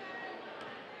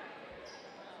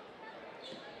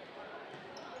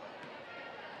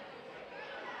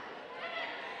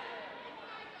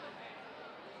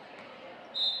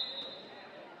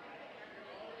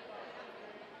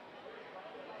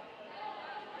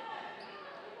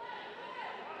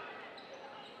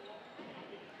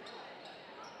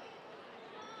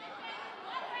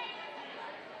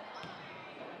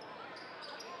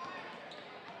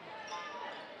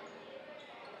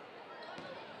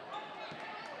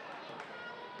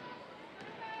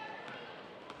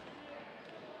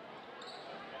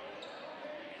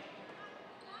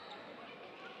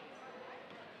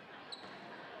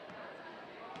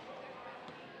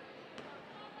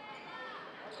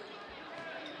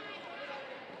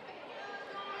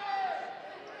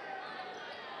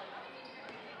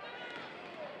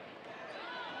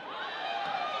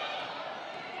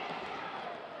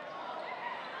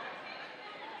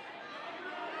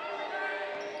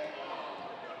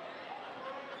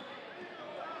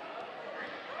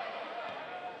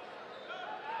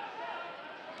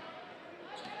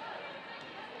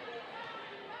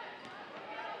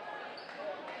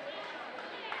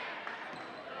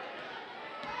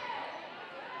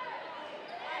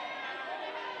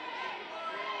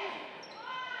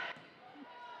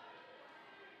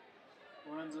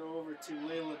 Runs it over to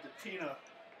Layla DePina.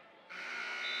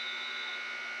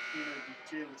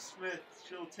 To Jayla Smith.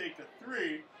 She'll take the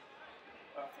three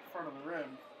off the front of the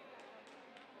rim.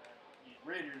 The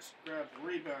Raiders grab the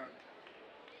rebound.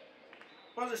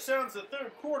 But it sounds the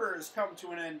third quarter has come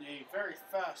to an end. A very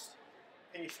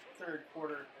fast-paced third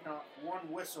quarter. Not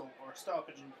one whistle or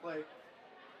stoppage in play.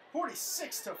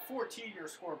 46-14 your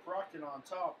score. Brockton on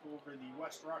top over the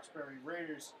West Roxbury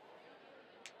Raiders.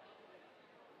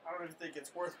 I don't even think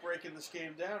it's worth breaking this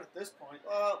game down at this point.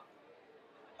 Well,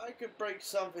 I could break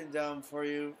something down for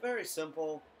you. Very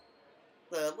simple.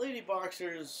 The Lady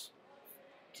Boxers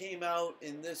came out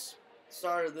in this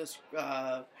start of this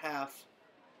half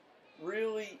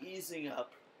really easing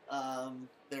up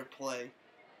their play.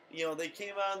 You know, they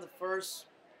came out in the first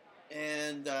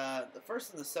and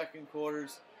the second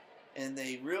quarters, and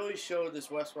they really showed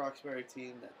this West Roxbury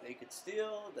team that they could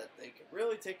steal, that they could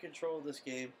really take control of this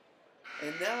game.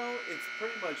 And now it's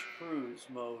pretty much cruise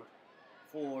mode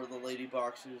for the Lady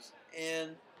Boxers,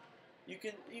 and you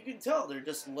can tell they're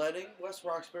just letting West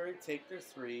Roxbury take their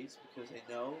threes because they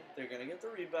know they're gonna get the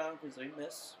rebound because they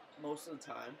miss most of the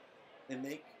time. They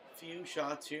make a few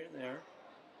shots here and there,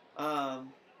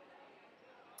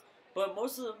 but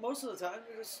most of the time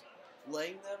they're just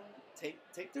letting them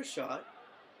take their shot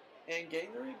and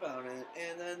getting the rebound,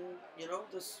 and then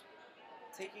just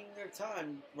taking their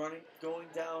time going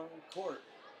down court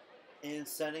and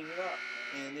setting it up,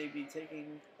 and they'd be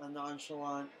taking a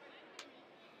nonchalant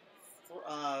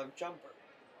jumper,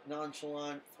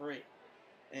 nonchalant three,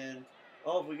 and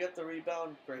if we get the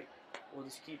rebound, great. We'll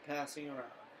just keep passing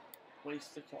around,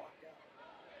 waste the clock out.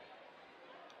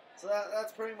 So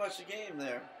that's pretty much the game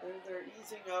there. They're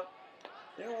easing up.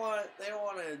 They don't want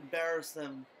to embarrass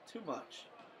them too much.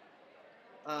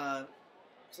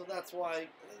 So that's why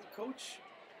the coach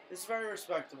is very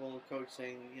respectable. The coach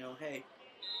saying, hey,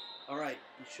 all right,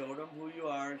 you showed them who you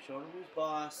are, showed them who's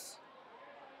boss,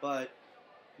 but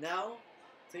now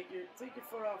take your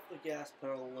foot off the gas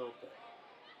pedal a little bit.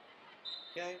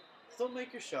 Okay, still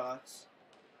make your shots,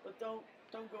 but don't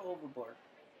go overboard.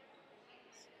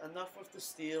 Enough with the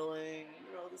stealing.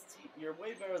 This team, you're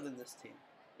way better than this team.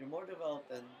 You're more developed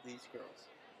than these girls.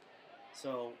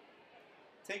 So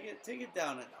take it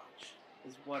down a notch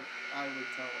is what I would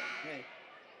tell them. Hey,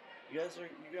 you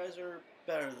guys are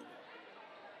better than them.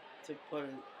 To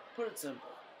put it simple.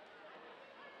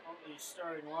 On the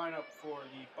starting lineup for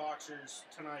the Boxers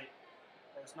tonight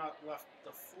has not left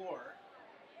the floor.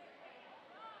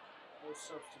 No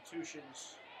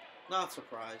substitutions. Not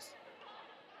surprised.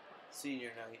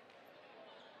 Senior night.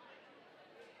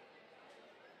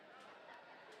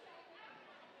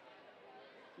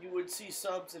 You would see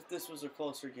subs if this was a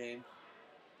closer game.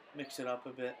 Mix it up a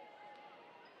bit.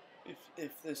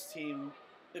 If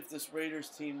this Raiders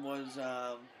team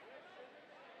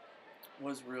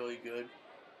was really good.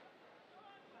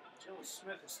 Jill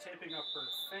Smith is taping up her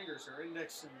fingers, her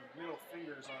index and middle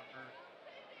fingers on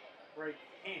her right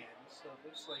hand, so it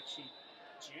looks like she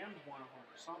jammed one of them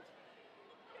or something.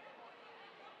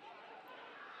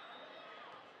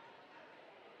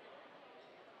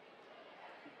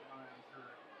 Keep an eye on her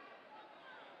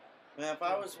Man, if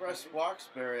I was Russ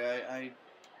Roxbury,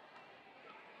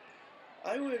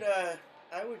 I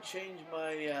would change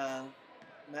my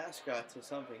mascot to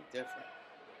something different.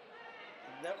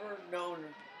 I've never known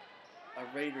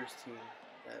a Raiders team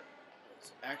that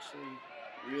was actually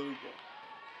really good,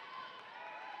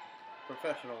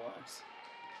 professional-wise,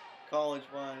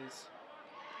 college-wise.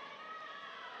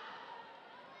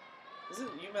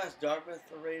 Isn't UMass Dartmouth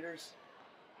the Raiders?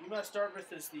 UMass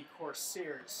Dartmouth is the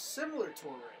Corsairs, similar to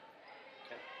a Raider,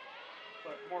 Okay.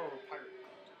 but more of a pirate.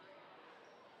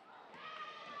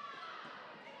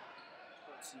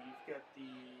 Let's see, you've got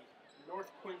the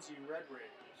North Quincy Red Raiders.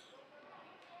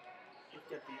 You've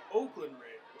got the Oakland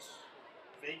Raiders,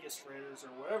 Vegas Raiders,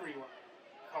 or whatever you want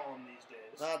to call them these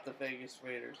days. Not the Vegas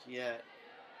Raiders yet.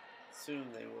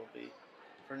 Soon they will be.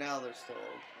 For now, they're still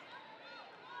old.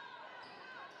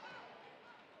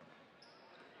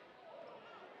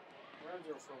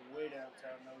 Renzo from way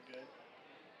downtown, no good.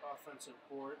 Offensive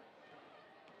board,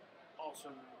 also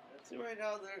no good. See, right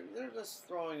now they're just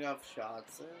throwing up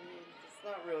shots, and it's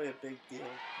not really a big deal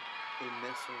if they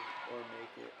miss or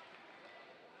make it.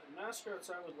 The mascots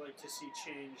I would like to see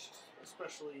changed,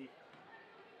 especially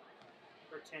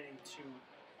pertaining to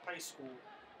high school,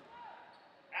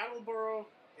 Attleboro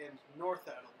and North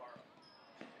Attleboro.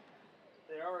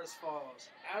 They are as follows.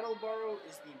 Attleboro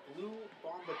is the Blue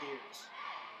Bombardiers,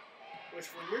 which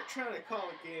when you're trying to call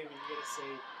a game and you're going to say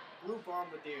Blue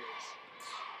Bombardiers,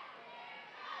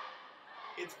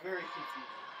 it's very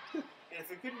confusing. And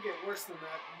if it couldn't get worse than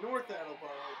that, North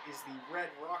Attleboro is the Red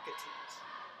Rocketeers.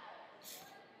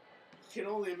 You can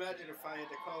only imagine if I had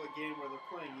to call a game where they're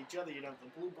playing each other, you'd have the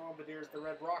Blue Bombardiers, the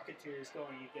Red Rocketeers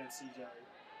going against each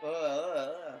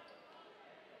other.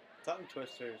 Tongue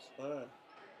twisters.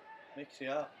 Mix you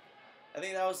up. I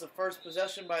think that was the first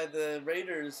possession by the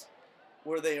Raiders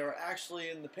where they are actually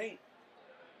in the paint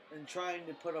and trying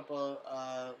to put up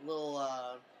a little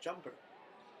jumper.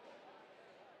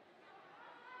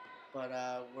 But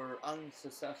were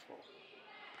unsuccessful.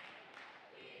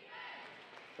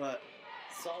 But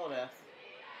solid F.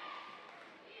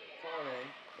 Solid A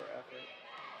for effort.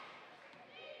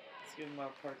 Let's give them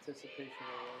our participation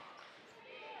award.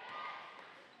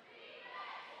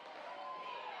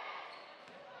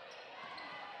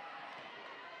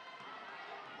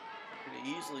 Could have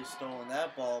easily stolen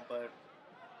that ball, but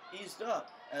eased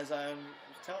up, as I was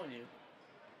telling you.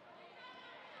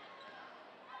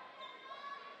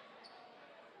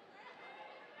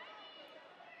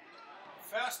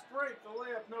 Fast break, the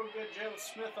layup no good. Jalen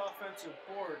Smith offensive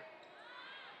board.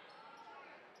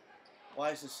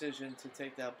 Wise decision to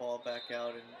take that ball back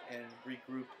out and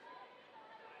regroup.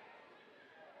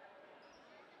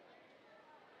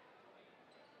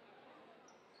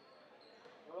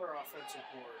 Another offensive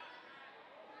board.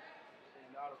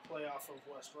 And out of play off of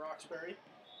West Roxbury.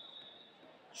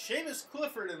 Seamus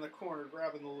Clifford in the corner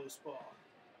grabbing the loose ball.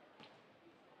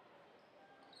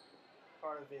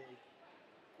 Part of a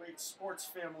great sports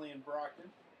family in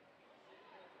Brockton.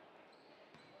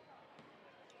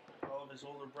 All of his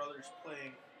older brothers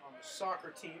playing on the soccer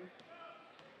team.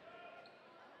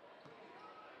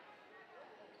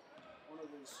 One of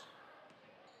his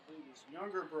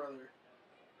younger brother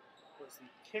was the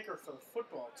kicker for the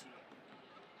football team.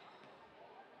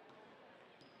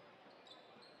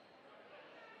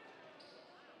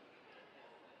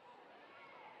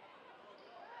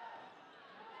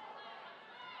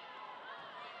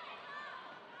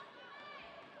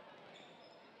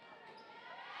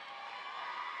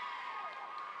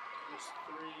 Missed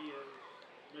three and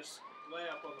missed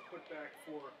layup on the putback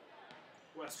for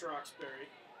West Roxbury.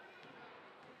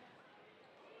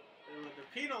 And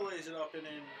Lupino lays it up and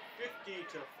in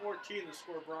 50-14, the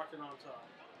score Brockton on top.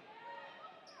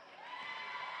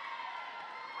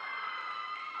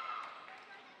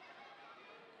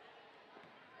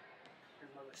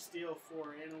 Another steal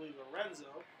for Annalie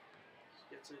Lorenzo.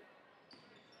 Gets it.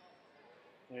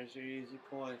 There's your easy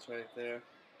points right there.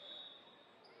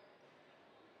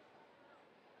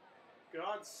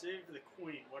 God save the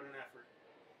Queen. What an effort.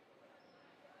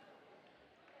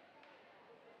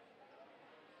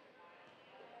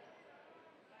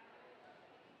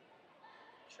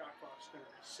 Shot clock's going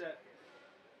to reset.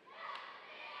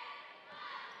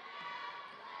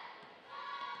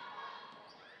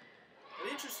 An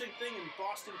interesting thing in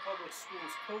Boston Public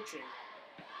Schools coaching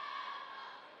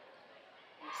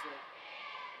is that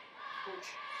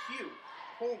Coach Hugh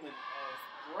Coleman of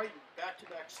Brighton,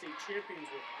 back-to-back state champions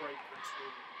with Brighton High School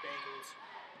Bengals,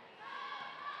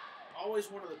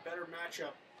 always one of the better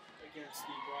matchup against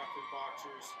the Brockton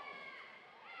Boxers.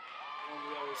 One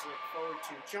we always look forward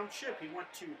to. Jump ship, he went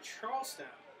to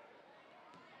Charlestown.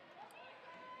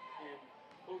 And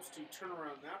hopes to turn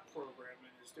around that program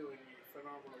and is doing a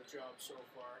phenomenal job so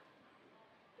far.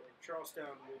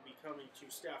 Charlestown will be coming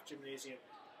to Staff Gymnasium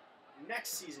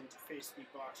next season to face the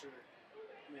Boxer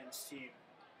men's team.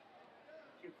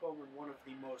 Hugh Coleman, one of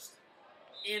the most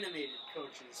animated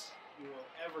coaches you will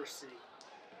ever see.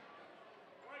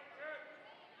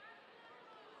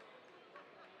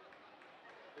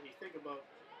 When you think about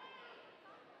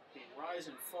the rise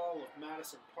and fall of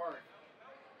Madison Park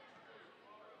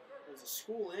as a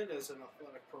school and as an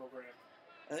athletic program,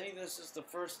 I think this is the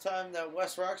first time that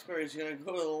West Roxbury is going to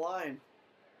go to the line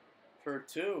for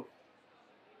 2.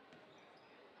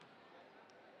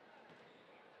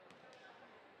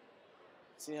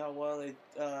 See how well they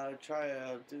try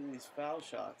to do these foul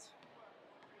shots.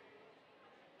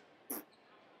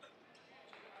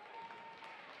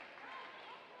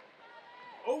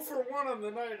 Oh for 1 on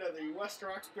the night of the West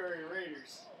Roxbury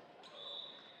Raiders.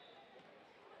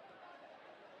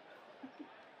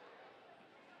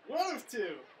 One of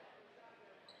 2.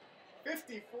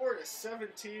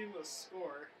 54-17 the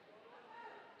score.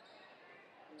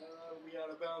 We out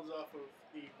of bounds off of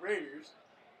the Raiders.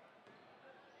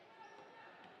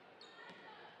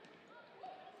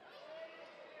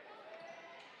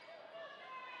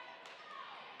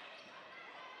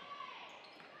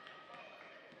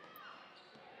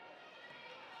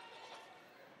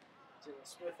 Jalen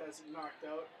Smith has it knocked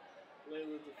out.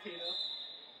 Layla DePina.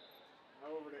 Now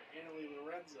over to Annalie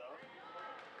Lorenzo.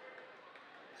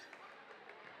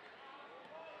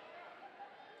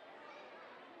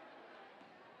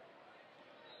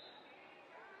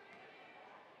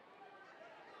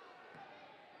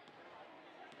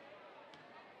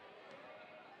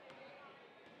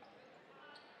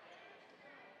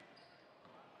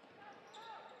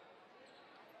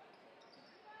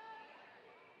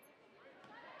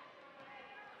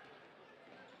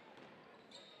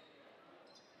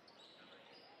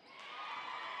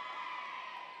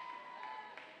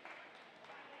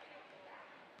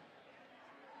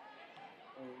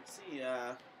 See,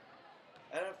 I'd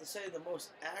have to say the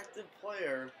most active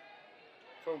player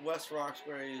for West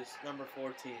Roxbury is number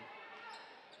 14.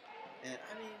 And,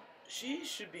 I mean, she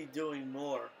should be doing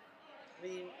more. I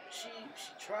mean, she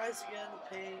tries to get in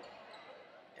the paint,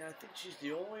 and I think she's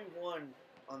the only one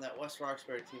on that West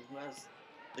Roxbury team who has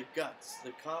the guts,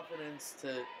 the confidence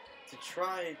to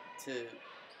try to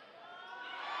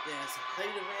has a height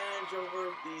advantage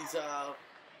over these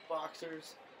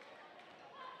boxers.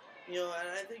 You know, and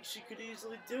I think she could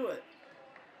easily do it,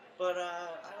 but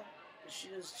she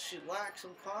lacks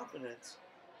some confidence.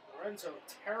 Lorenzo,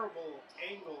 terrible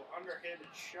angle,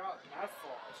 underhanded shot, and that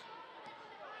falls.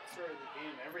 Start of the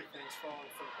game, everything's falling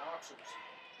for the Boxers.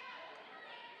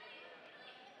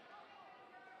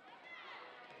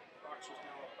 Boxers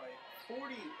now up by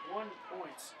 41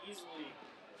 points, easily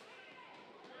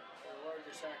their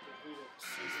largest active lead of the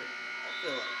season.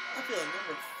 I feel like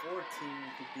number 14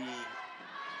 could be.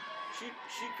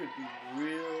 She could be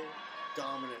real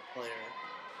dominant player,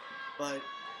 but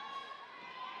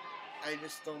I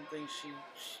just don't think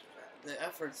the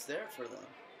effort's there for them.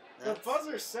 The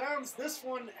buzzer sounds. This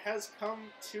one has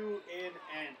come to an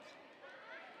end.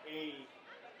 A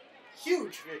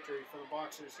huge victory for the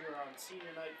Boxers here on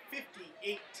senior night.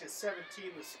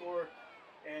 58-17 the score,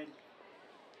 and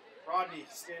Rodney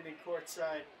standing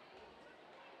courtside.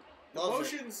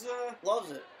 Emotions. Loves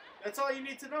it. That's all you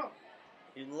need to know.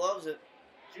 He loves it.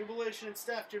 Jubilation in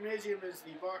Staff Gymnasium as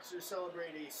the Boxers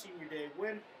celebrate a Senior Day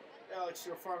win. Alex,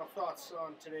 your final thoughts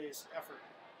on today's effort?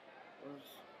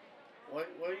 What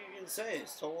are you going to say?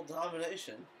 It's total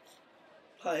domination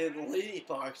by the Lady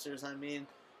Boxers. I mean,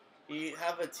 you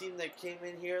have a team that came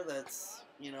in here that's,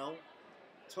 you know,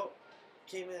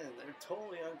 came in. They're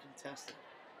totally uncontested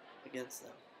against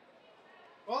them.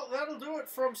 Well, that'll do it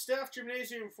from Staff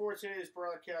Gymnasium for today's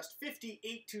broadcast.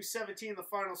 58-17 the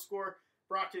final score.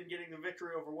 Brockton getting the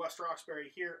victory over West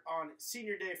Roxbury here on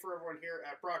Senior Day for everyone here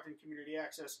at Brockton Community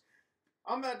Access.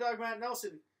 I'm Mad Dog Matt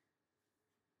Nelson.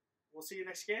 We'll see you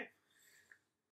next game.